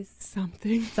always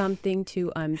something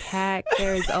to unpack.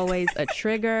 There's always a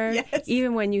trigger. Yes.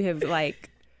 Even when you have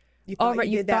you thought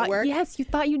you dealt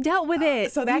with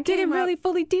it. So that you didn't really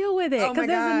fully deal with it because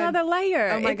there's another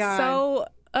layer. Oh my God. So,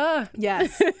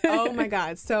 yes. Oh my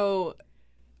God. So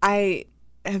I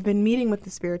have been meeting with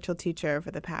the spiritual teacher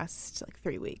for the past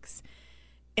 3 weeks,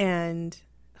 and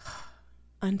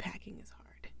unpacking is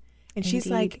hard. And she's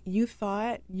like, you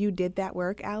thought you did that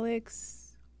work,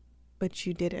 Alex, but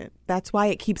you didn't. That's why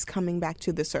it keeps coming back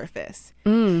to the surface.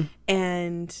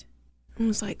 And I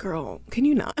was like, girl, can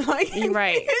you not? You're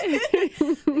right.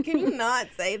 Can you not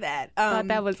say that? Thought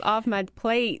that was off my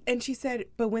plate. And she said,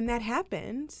 but when that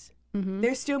happens,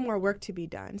 there's still more work to be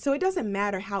done. So it doesn't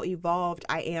matter how evolved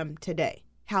I am today,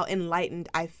 how enlightened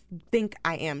I think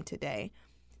I am today.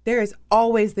 There is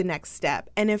always the next step.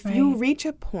 And if you reach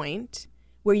a point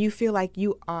where you feel like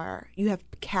you have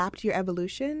capped your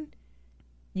evolution,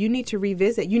 you need to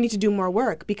revisit. You need to do more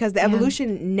work, because the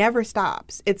evolution never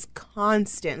stops. It's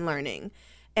constant learning.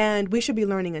 And we should be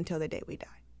learning until the day we die.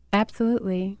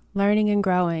 Absolutely. Learning and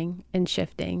growing and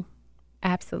shifting.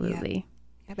 Absolutely.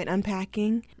 I've been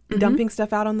unpacking, dumping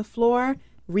stuff out on the floor,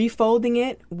 refolding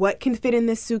it. What can fit in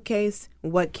this suitcase?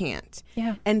 What can't?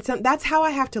 Yeah. And so that's how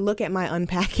I have to look at my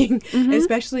unpacking,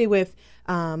 especially with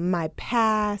my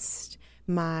past,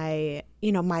 my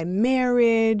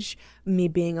marriage, me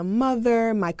being a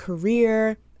mother, my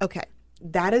career. Okay,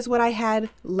 that is what I had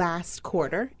last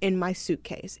quarter in my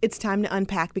suitcase. It's time to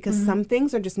unpack, because some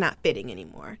things are just not fitting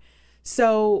anymore.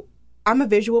 So I'm a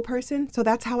visual person, so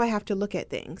that's how I have to look at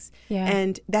things. Yeah.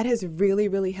 And that has really,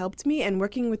 really helped me. And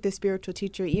working with this spiritual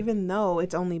teacher, even though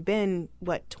it's only been,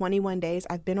 21 days,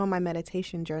 I've been on my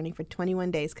meditation journey for 21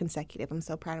 days consecutive. I'm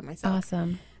so proud of myself.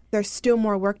 Awesome. There's still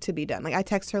more work to be done. I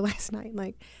texted her last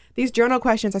night, these journal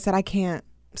questions, I said, I can't.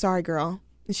 Sorry, girl.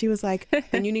 And she was like,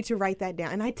 then you need to write that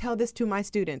down. And I tell this to my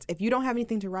students. If you don't have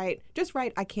anything to write, just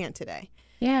write, I can't today.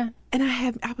 Yeah. And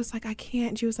I was like, I can't.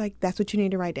 And she was like, that's what you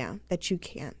need to write down, that you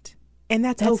can't. And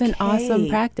that's okay. An awesome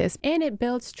practice. And it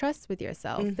builds trust with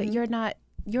yourself, that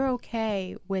you're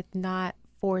okay with not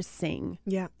forcing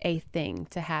a thing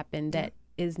to happen that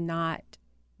is not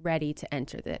ready to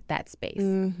enter that space.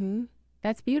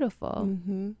 That's beautiful.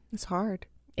 Mm-hmm. It's hard.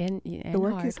 And the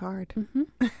work is hard. Mm-hmm.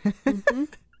 Mm-hmm.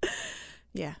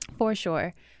 Yeah. For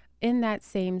sure. In that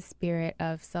same spirit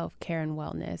of self-care and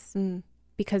wellness,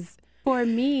 because for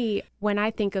me, when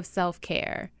I think of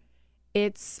self-care,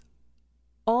 it's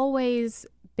always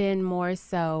been more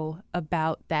so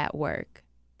about that work.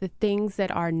 The things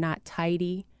that are not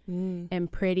tidy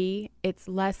and pretty, it's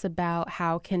less about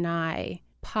how can I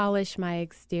polish my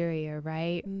exterior,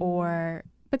 right?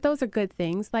 But those are good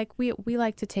things. Like we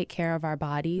like to take care of our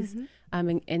bodies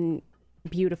and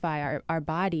beautify our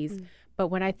bodies. But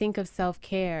when I think of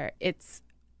self-care, it's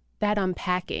that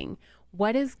unpacking.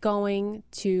 What is going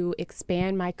to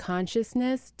expand my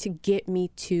consciousness to get me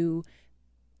to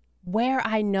where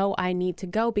I know I need to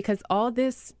go? Because all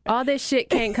this shit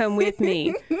can't come with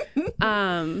me.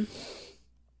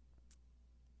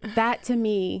 That to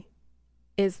me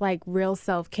is like real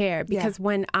self-care, because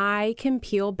when I can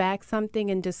peel back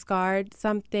something and discard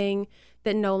something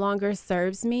that no longer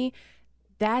serves me,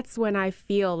 that's when I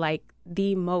feel like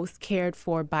the most cared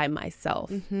for by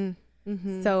myself.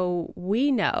 So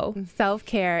we know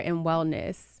self-care and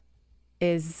wellness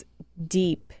is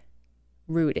deep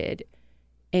rooted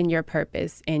in your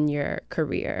purpose, in your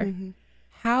career.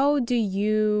 How do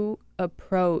you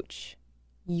approach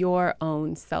your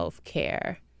own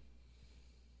self-care?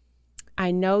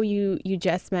 I know you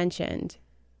just mentioned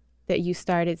that you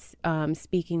started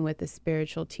speaking with a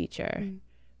spiritual teacher.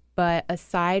 But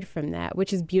aside from that,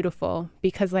 which is beautiful,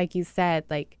 because like you said,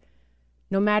 like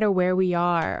no matter where we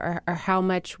are or how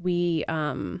much we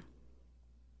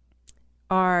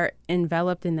are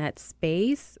enveloped in that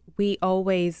space, we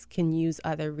always can use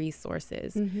other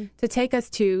resources to take us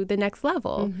to the next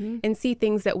level and see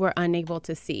things that we're unable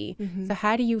to see. So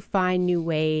how do you find new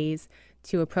ways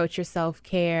to approach your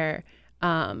self-care?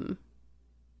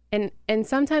 And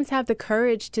sometimes have the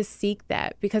courage to seek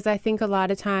that, because I think a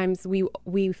lot of times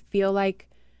we feel like,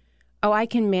 oh, I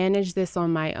can manage this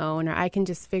on my own, or I can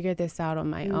just figure this out on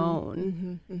my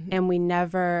own. And we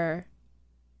never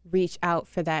reach out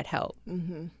for that help.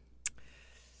 You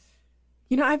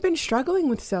know, I've been struggling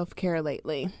with self-care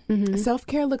lately.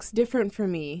 Self-care looks different for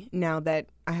me now that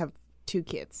I have 2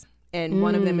 kids. And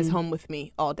one of them is home with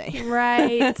me all day.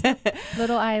 Right.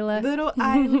 Little Isla. Little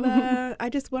Isla. I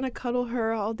just want to cuddle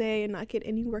her all day and not get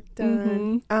any work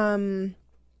done.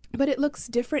 But it looks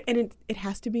different, and it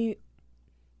has to be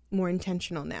more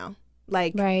intentional now.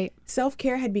 Like,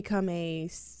 self-care had become a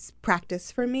practice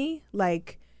for me.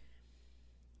 Like,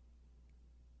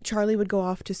 Charlie would go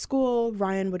off to school.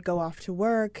 Ryan would go off to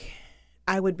work.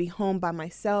 I would be home by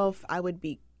myself. I would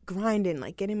be grinding,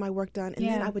 like getting my work done, and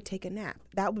then I would take a nap.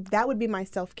 That would be my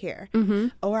self-care.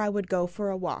 Or I would go for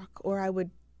a walk, or I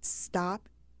would stop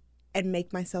and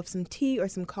make myself some tea or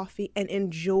some coffee and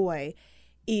enjoy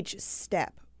each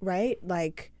step, right?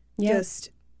 Like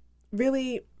just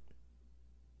really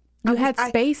you had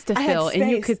space to fill, and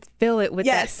you could fill it with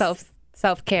that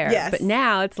self-care. But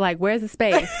now it's like, where's the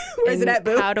space? Where's it at,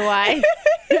 boo? How do I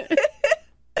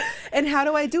and how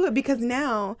do I do it? Because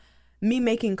now me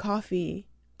making coffee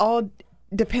all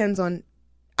depends on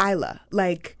Isla.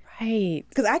 Like,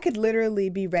 because I could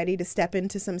literally be ready to step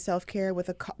into some self-care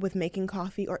with making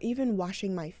coffee or even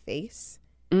washing my face,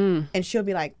 and she'll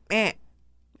be like, Mom.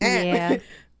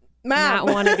 Not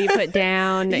want to be put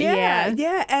down.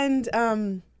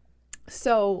 And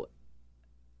so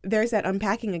there's that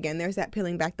unpacking again. There's that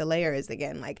peeling back the layers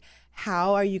again. Like,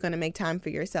 how are you going to make time for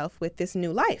yourself with this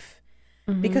new life?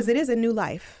 Because it is a new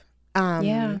life.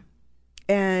 And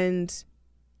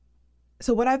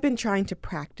so what I've been trying to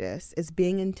practice is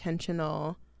being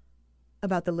intentional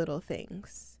about the little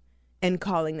things and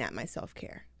calling that my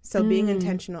self-care. So being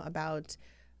intentional about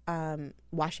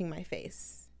washing my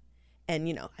face. And,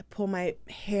 you know, I pull my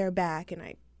hair back and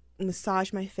I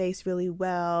massage my face really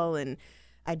well, and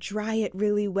I dry it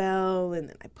really well, and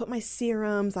then I put my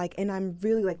serums, like, and I'm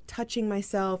really like touching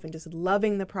myself and just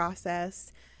loving the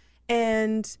process.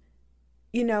 And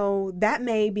you know, that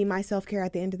may be my self-care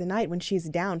at the end of the night when she's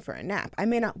down for a nap. I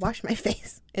may not wash my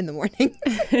face in the morning.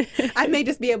 I may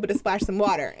just be able to splash some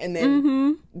water and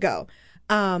then go.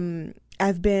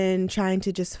 I've been trying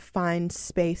to just find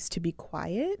space to be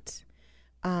quiet,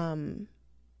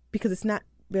 because it's not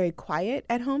very quiet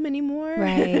at home anymore.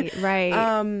 Right.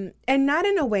 And not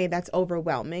in a way that's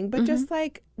overwhelming, but just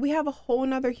like we have a whole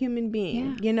nother human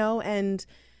being, you know, and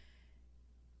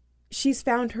she's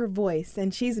found her voice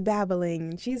and she's babbling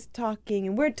and she's talking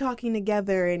and we're talking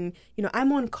together, and, you know,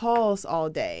 I'm on calls all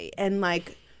day, and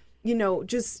like, you know,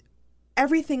 just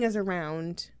everything is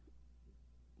around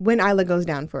when Isla goes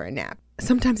down for a nap.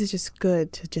 Sometimes it's just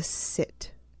good to just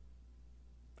sit.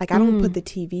 Like, I don't put the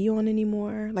TV on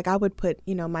anymore. Like, I would put,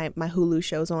 you know, my Hulu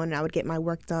shows on, and I would get my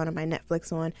work done or my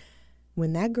Netflix on.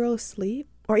 When that girl's asleep,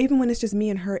 or even when it's just me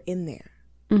and her in there,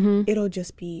 it'll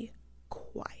just be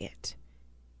quiet.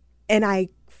 And I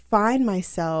find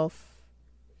myself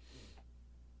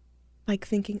like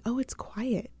thinking, oh, it's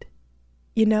quiet,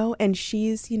 you know, and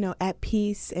she's, you know, at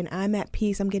peace and I'm at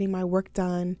peace. I'm getting my work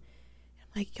done.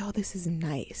 I'm like, yo, this is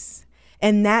nice.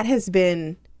 And that has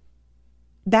been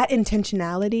that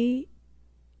intentionality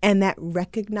and that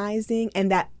recognizing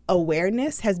and that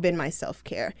awareness has been my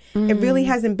self-care. It really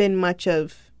hasn't been much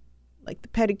of like the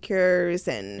pedicures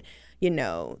and, you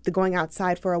know, the going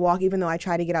outside for a walk, even though I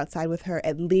try to get outside with her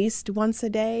at least once a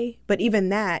day. But even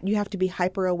that, you have to be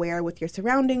hyper aware with your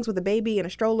surroundings, with a baby and a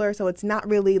stroller. So it's not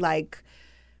really like...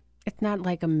 It's not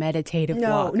like a meditative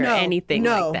walk or anything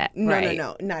like that.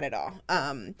 No, not at all.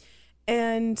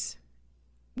 And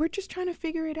we're just trying to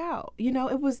figure it out. You know,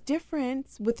 it was different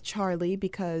with Charlie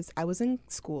because I was in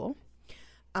school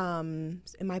and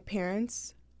my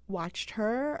parents watched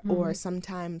her, or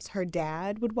sometimes her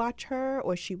dad would watch her,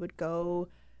 or she would go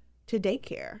to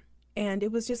daycare. And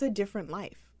it was just a different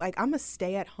life. Like, I'm a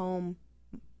stay-at-home,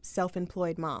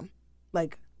 self-employed mom.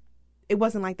 Like, it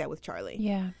wasn't like that with Charlie.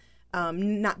 Yeah.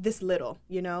 Not this little,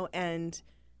 you know, and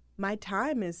my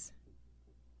time it's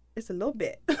a little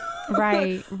bit.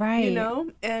 Right. You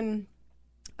know, and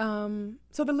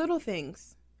so the little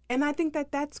things. And I think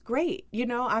that that's great. You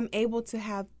know, I'm able to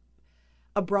have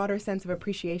a broader sense of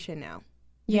appreciation now.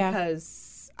 Yeah.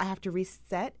 Because I have to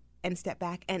reset and step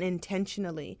back and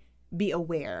intentionally be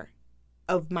aware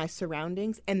of my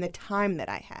surroundings and the time that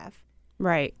I have.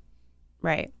 Right.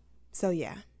 So,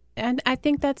 yeah. And I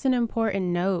think that's an important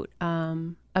note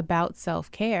about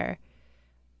self-care,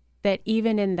 that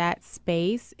even in that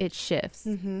space, it shifts,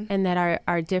 and that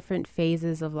our different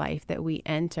phases of life that we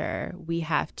enter, we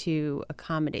have to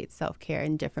accommodate self-care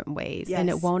in different ways. Yes. And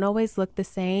it won't always look the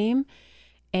same.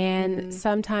 And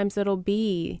sometimes it'll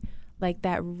be like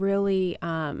that really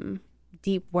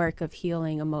deep work of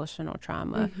healing emotional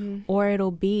trauma. Or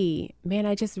it'll be, man,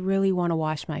 I just really want to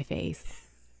wash my face,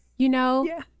 you know?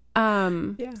 Yeah.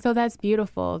 So that's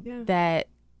beautiful that,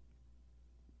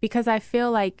 because I feel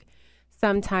like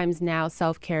sometimes now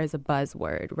self-care is a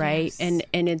buzzword, right? Yes.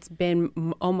 And it's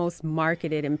been almost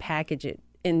marketed and packaged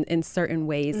in certain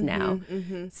ways now.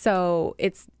 So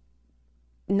it's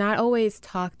not always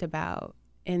talked about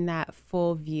in that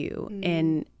full view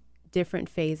in different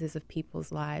phases of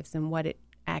people's lives and what it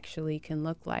actually can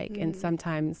look like. And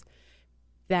sometimes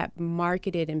that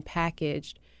marketed and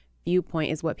packaged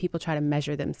viewpoint is what people try to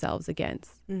measure themselves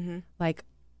against. Like,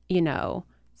 you know,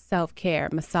 self-care,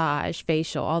 massage,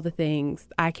 facial, all the things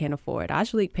I can't afford.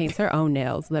 Ajolique paints her own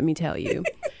nails, let me tell you.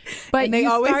 But you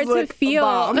start to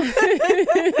feel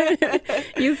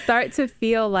you start to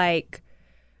feel like,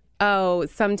 oh,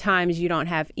 sometimes you don't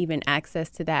have even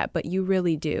access to that, but you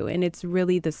really do. And it's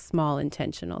really the small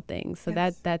intentional things. So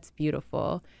that's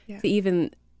beautiful. To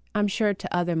even, I'm sure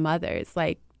to other mothers,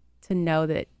 like to know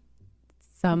that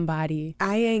somebody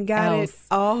I ain't got it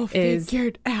all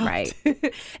figured out. Right.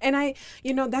 And I,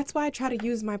 you know, that's why I try to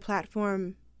use my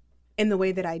platform in the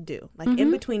way that I do. Like in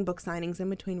between book signings,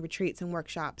 in between retreats and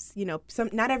workshops, you know,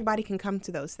 not everybody can come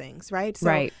to those things, right?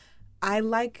 So I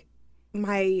like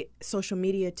my social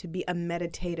media to be a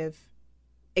meditative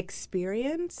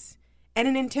experience and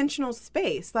an intentional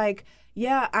space. Like,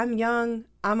 yeah, I'm young,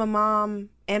 I'm a mom,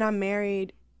 and I'm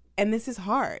married, and this is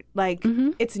hard. Like,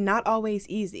 it's not always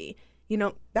easy. You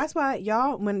know, that's why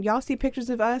when y'all see pictures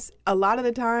of us, a lot of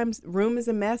the times room is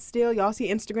a mess still. Y'all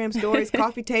see Instagram stories,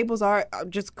 coffee tables are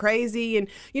just crazy. And,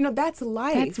 you know, that's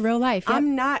life. That's real life. Yep.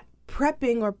 I'm not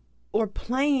prepping or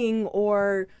playing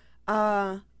or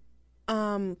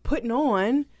putting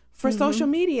on for social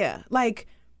media. Like,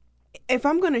 if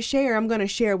I'm going to share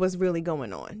what's really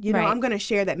going on. You know, I'm going to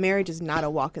share that marriage is not a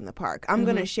walk in the park. I'm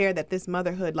going to share that this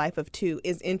motherhood life of two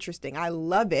is interesting. I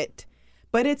love it.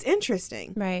 But it's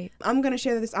interesting. Right. I'm going to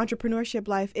share that this entrepreneurship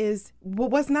life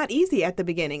was not easy at the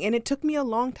beginning. And it took me a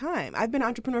long time. I've been an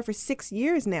entrepreneur for 6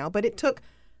 years now, but it took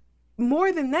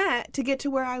more than that to get to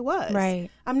where I was. Right.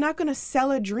 I'm not going to sell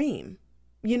a dream,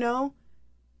 you know?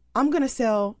 I'm going to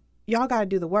sell, y'all got to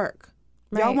do the work.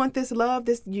 Right. Y'all want this love,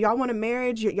 y'all want a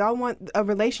marriage, y'all want a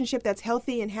relationship that's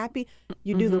healthy and happy,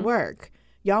 you do the work.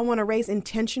 Y'all want to raise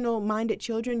intentional-minded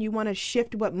children, you want to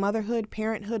shift what motherhood,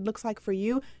 parenthood looks like for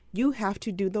you, you have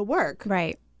to do the work.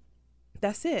 Right.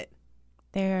 That's it.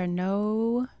 There are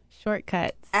no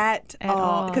shortcuts. At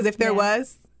all. Because if there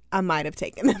was, I might have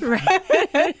taken them.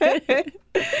 Right.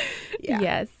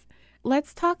 Yes.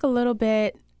 Let's talk a little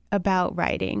bit about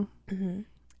writing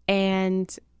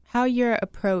and how your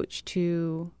approach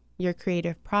to your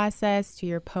creative process, to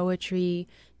your poetry,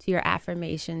 to your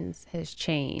affirmations has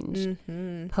changed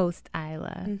post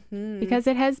Isla, because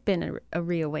it has been a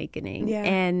reawakening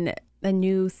and a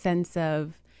new sense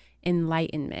of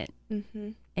enlightenment,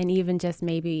 and even just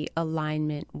maybe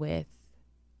alignment with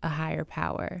a higher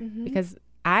power. Because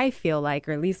I feel like,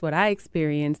 or at least what I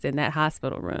experienced in that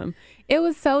hospital room, it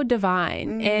was so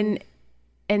divine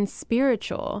and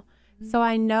spiritual. So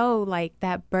I know like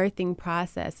that birthing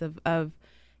process of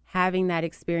having that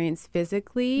experience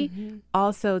physically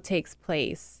also takes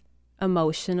place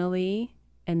emotionally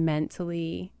and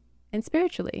mentally and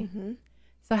spiritually.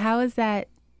 So how is that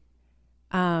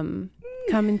come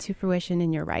into fruition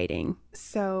in your writing?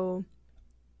 So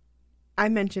I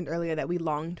mentioned earlier that we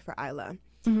longed for Isla.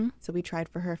 So we tried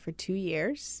for her for 2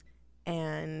 years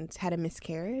and had a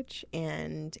miscarriage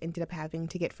and ended up having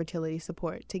to get fertility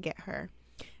support to get her.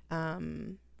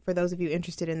 For those of you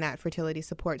interested in that fertility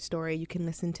support story, you can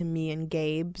listen to me and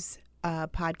Gabe's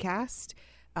podcast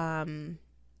and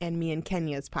me and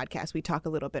Kenya's podcast. We talk a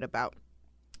little bit about,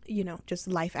 you know, just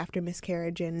life after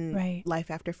miscarriage and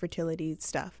life after fertility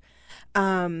stuff.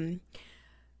 But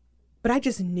I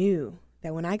just knew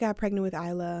that when I got pregnant with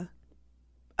Isla,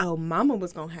 mama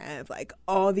was going to have like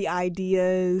all the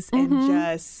ideas and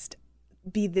just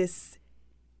be this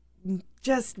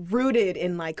just rooted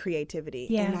in like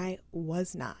creativity. And I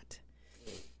was not.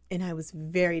 And I was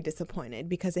very disappointed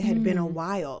because it had been a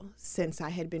while since I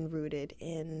had been rooted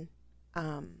in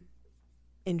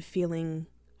feeling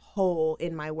whole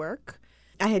in my work.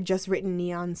 I had just written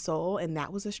Neon Soul, and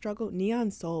that was a struggle.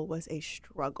 Neon Soul was a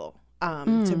struggle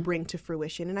to bring to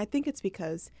fruition. And I think it's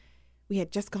because we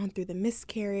had just gone through the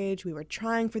miscarriage. We were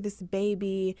trying for this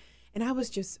baby. And I was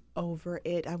just over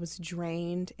it. I was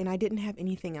drained, and I didn't have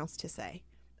anything else to say.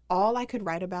 All I could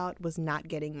write about was not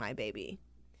getting my baby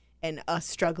and us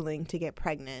struggling to get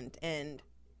pregnant. And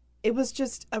it was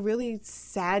just a really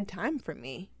sad time for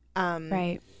me.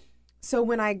 So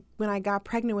when I got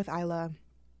pregnant with Isla,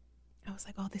 I was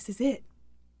like, oh, this is it.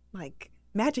 Like,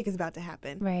 magic is about to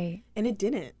happen. And it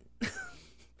didn't.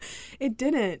 It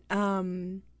didn't.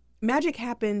 Magic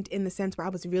happened in the sense where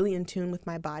I was really in tune with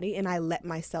my body, and I let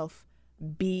myself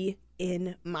be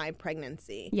in my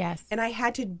pregnancy. And I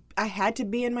had to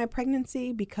be in my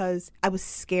pregnancy because I was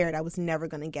scared I was never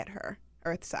going to get her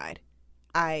earthside.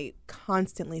 I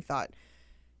constantly thought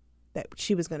that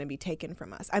she was going to be taken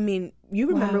from us. I mean, you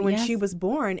remember when she was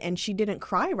born and she didn't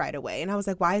cry right away, and I was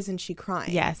like, why isn't she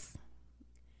crying?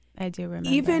 I do remember.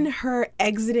 Even her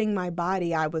exiting my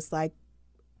body, I was like,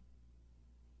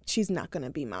 she's not going to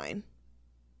be mine.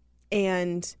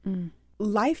 And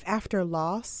life after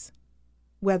loss,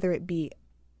 whether it be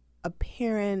a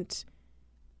parent,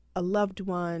 a loved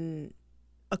one,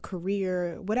 a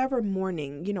career, whatever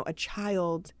mourning, you know, a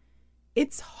child,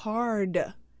 it's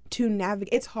hard to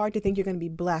navigate. It's hard to think you're going to be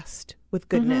blessed with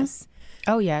goodness.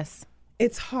 Oh, yes.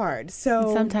 It's hard. So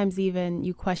and sometimes even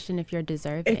you question if you're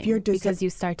deserving. Because you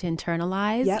start to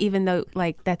internalize, even though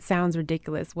like that sounds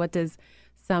ridiculous. What does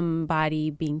somebody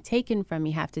being taken from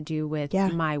me have to do with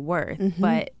my worth?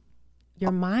 But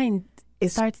your mind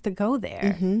starts to go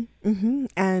there.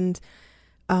 And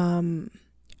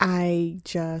I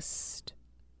just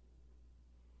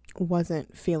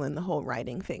wasn't feeling the whole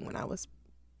writing thing when I was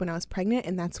pregnant,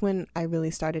 and that's when I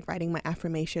really started writing my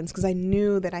affirmations, because I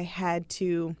knew that I had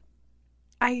to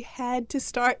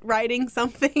start writing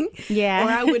something or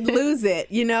I would lose it.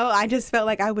 You know, I just felt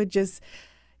like I would just,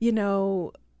 you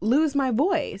know, lose my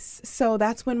voice. So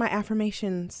that's when my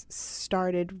affirmations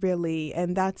started, really.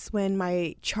 And that's when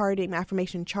my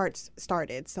affirmation charts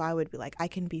started. So I would be like, I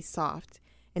can be soft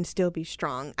and still be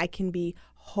strong. I can be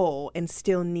whole and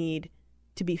still need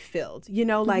to be filled. You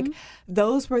know, like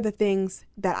those are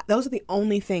the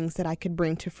only things that I could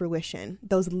bring to fruition,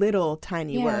 those little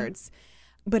tiny words.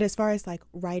 But as far as like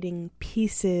writing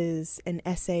pieces and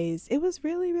essays, it was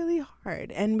really, really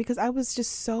hard. And because I was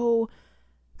just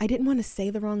I didn't want to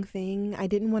say the wrong thing. I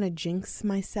didn't want to jinx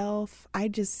myself.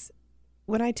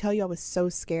 When I tell you I was so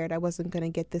scared I wasn't going to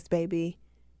get this baby,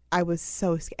 I was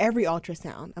so scared. Every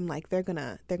ultrasound, I'm like, they're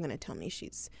gonna tell me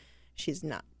she's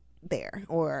not there,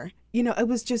 or, you know, it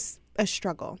was just a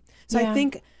struggle. So I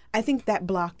think that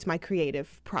blocked my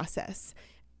creative process.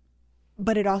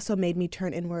 But it also made me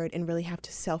turn inward and really have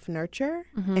to self-nurture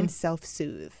and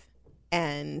self-soothe.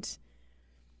 And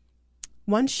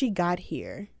once she got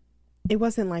here, it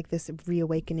wasn't like this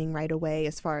reawakening right away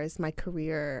as far as my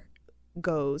career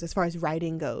goes, as far as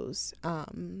writing goes.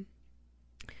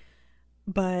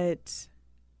 But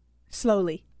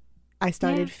slowly, I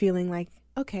started feeling like,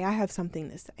 okay, I have something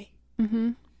to say.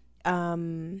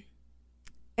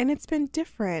 And it's been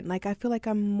different. Like, I feel like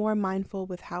I'm more mindful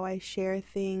with how I share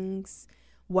things,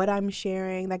 what I'm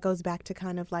sharing. That goes back to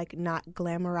kind of like not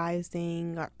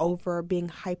glamorizing or being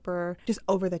hyper, just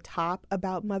over the top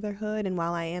about motherhood. And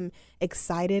while I am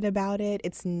excited about it,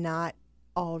 it's not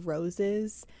all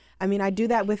roses. I mean, I do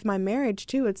that with my marriage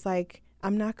too. It's like,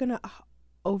 I'm not going to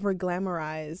over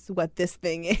glamorize what this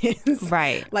thing is.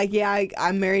 Right. Like, yeah,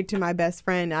 I'm married to my best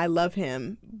friend. I love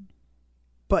him,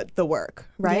 but the work,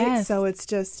 right? Yes. So it's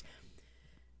just,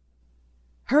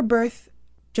 her birth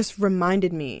just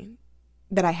reminded me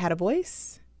that I had a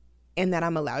voice and that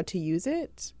I'm allowed to use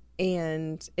it.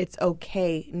 And it's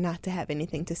okay not to have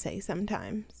anything to say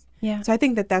sometimes. Yeah. So I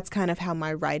think that that's kind of how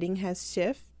my writing has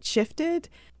shifted.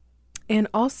 And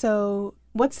also,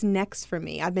 what's next for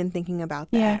me? I've been thinking about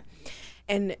that. Yeah.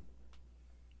 And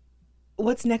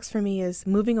what's next for me is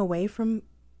moving away from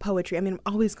poetry. I mean,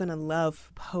 I'm always going to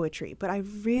love poetry, but I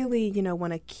really,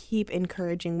 want to keep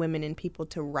encouraging women and people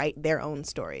to write their own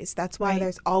stories. That's why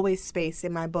there's always space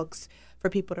in my books for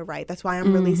people to write. That's why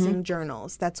I'm releasing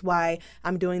journals. That's why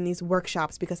I'm doing these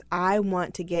workshops, because I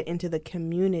want to get into the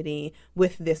community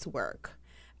with this work.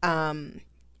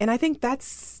 And I think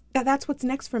that's what's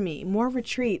next for me. More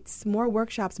retreats, more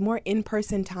workshops, more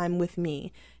in-person time with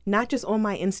me. Not just on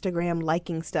my Instagram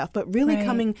liking stuff, but really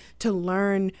coming to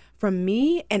learn from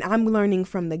me, and I'm learning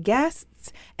from the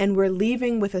guests, and we're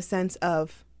leaving with a sense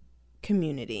of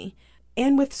community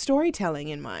and with storytelling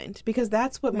in mind, because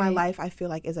that's what my life, I feel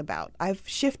like, is about. I've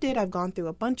shifted. I've gone through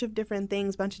a bunch of different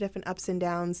things, bunch of different ups and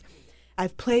downs.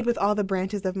 I've played with all the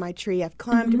branches of my tree. I've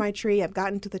climbed my tree. I've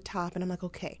gotten to the top, and I'm like,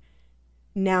 okay,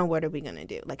 now what are we going to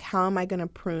do? Like, how am I going to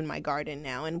prune my garden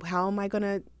now? And how am I going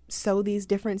to sow these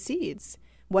different seeds?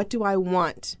 What do I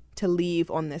want to leave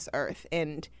on this earth?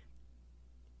 And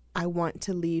I want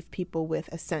to leave people with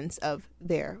a sense of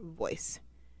their voice.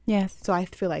 Yes. So I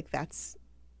feel like that's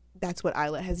what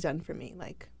Isla has done for me.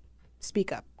 Like,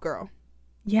 speak up, girl.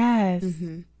 Yes.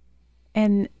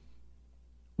 And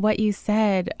what you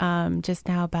said just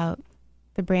now about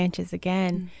the branches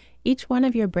again, each one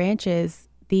of your branches,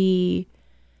 the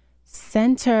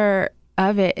center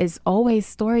of it is always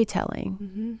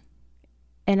storytelling.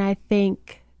 And I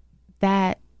think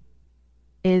that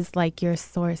is like your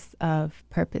source of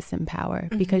purpose and power,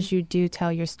 because you do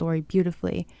tell your story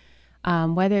beautifully,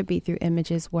 whether it be through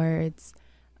images, words,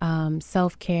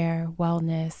 self-care,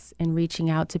 wellness, and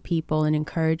reaching out to people and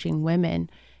encouraging women.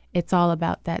 It's all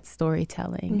about that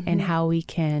storytelling and how we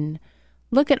can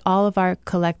look at all of our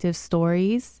collective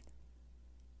stories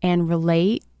and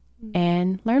relate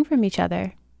and learn from each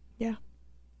other. Yeah.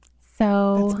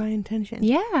 So that's my intention.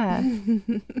 Yeah.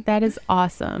 That is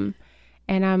awesome.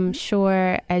 And I'm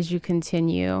sure as you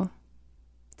continue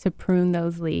to prune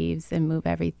those leaves and move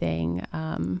everything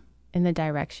in the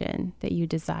direction that you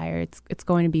desire, it's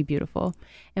going to be beautiful.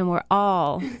 And we're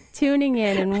all tuning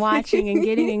in and watching and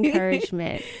getting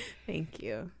encouragement. Thank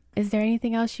you. Is there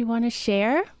anything else you want to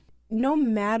share? No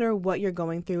matter what you're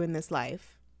going through in this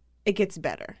life, it gets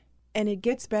better. And it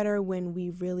gets better when we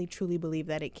really, truly believe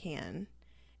that it can.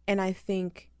 And I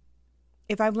think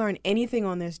if I've learned anything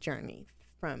on this journey,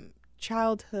 from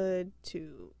childhood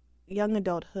to young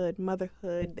adulthood,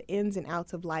 motherhood, the ins and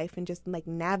outs of life, and just like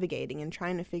navigating and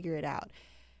trying to figure it out,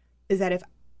 is that if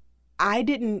I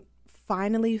didn't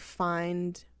finally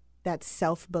find that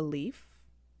self-belief,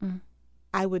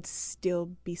 I would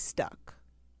still be stuck.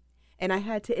 And I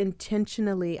had to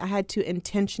intentionally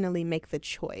make the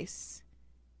choice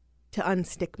to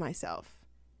unstick myself.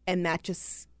 And that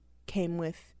just came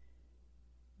with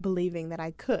believing that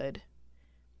I could.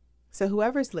 So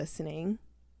whoever's listening,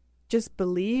 just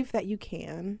believe that you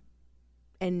can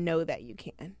and know that you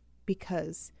can.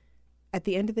 Because at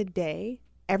the end of the day,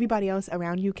 everybody else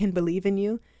around you can believe in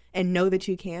you and know that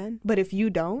you can. But if you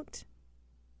don't,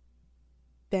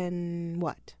 then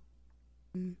what?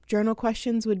 Journal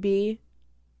questions would be,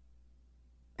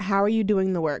 how are you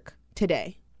doing the work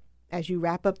today? As you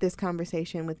wrap up this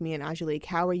conversation with me and Ajolique,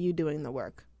 how are you doing the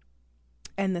work?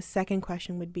 And the second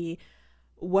question would be,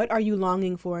 what are you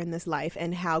longing for in this life,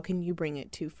 and how can you bring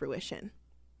it to fruition?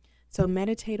 So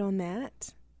meditate on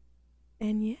that.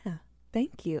 And yeah,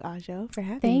 thank you, Ajo, for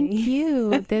having me. Thank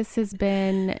you. This has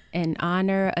been an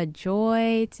honor, a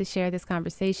joy to share this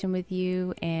conversation with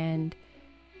you. And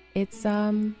it's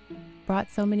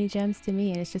brought so many gems to me,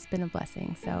 and it's just been a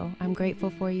blessing. So I'm grateful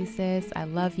for you, sis. I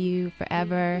love you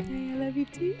forever. I love you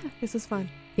too. This was fun.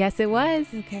 Yes, it was.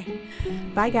 Okay.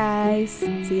 Bye, guys.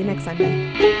 See you next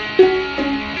Sunday.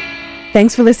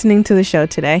 Thanks for listening to the show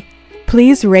today.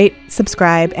 Please rate,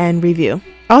 subscribe, and review.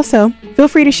 Also, feel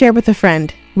free to share with a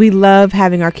friend. We love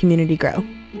having our community grow.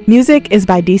 Music is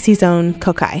by DC's own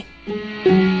Kokai.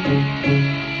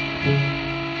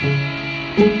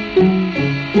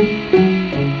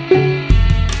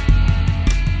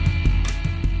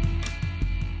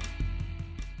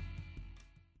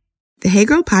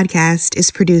 Elle podcast is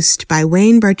produced by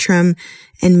Wayne Bertram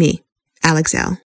and me, Alex Elle.